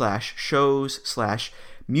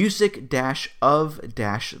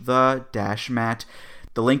redcircle.com/shows/music-of-the-mat.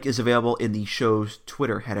 The link is available in the show's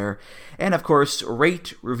Twitter header. And of course,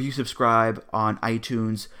 rate, review, subscribe on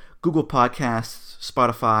iTunes, Google Podcasts,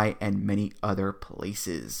 Spotify, and many other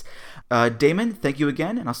places. Damon, thank you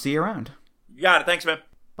again, and I'll see you around. You got it. Thanks, man.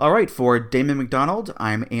 All right, for Damon McDonald,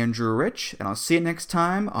 I'm Andrew Rich, and I'll see you next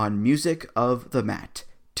time on Music of the Mat.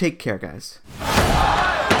 Take care, guys.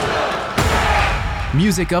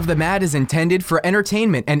 Music of the Mat is intended for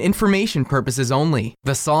entertainment and information purposes only.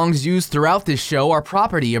 The songs used throughout this show are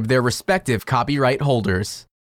property of their respective copyright holders.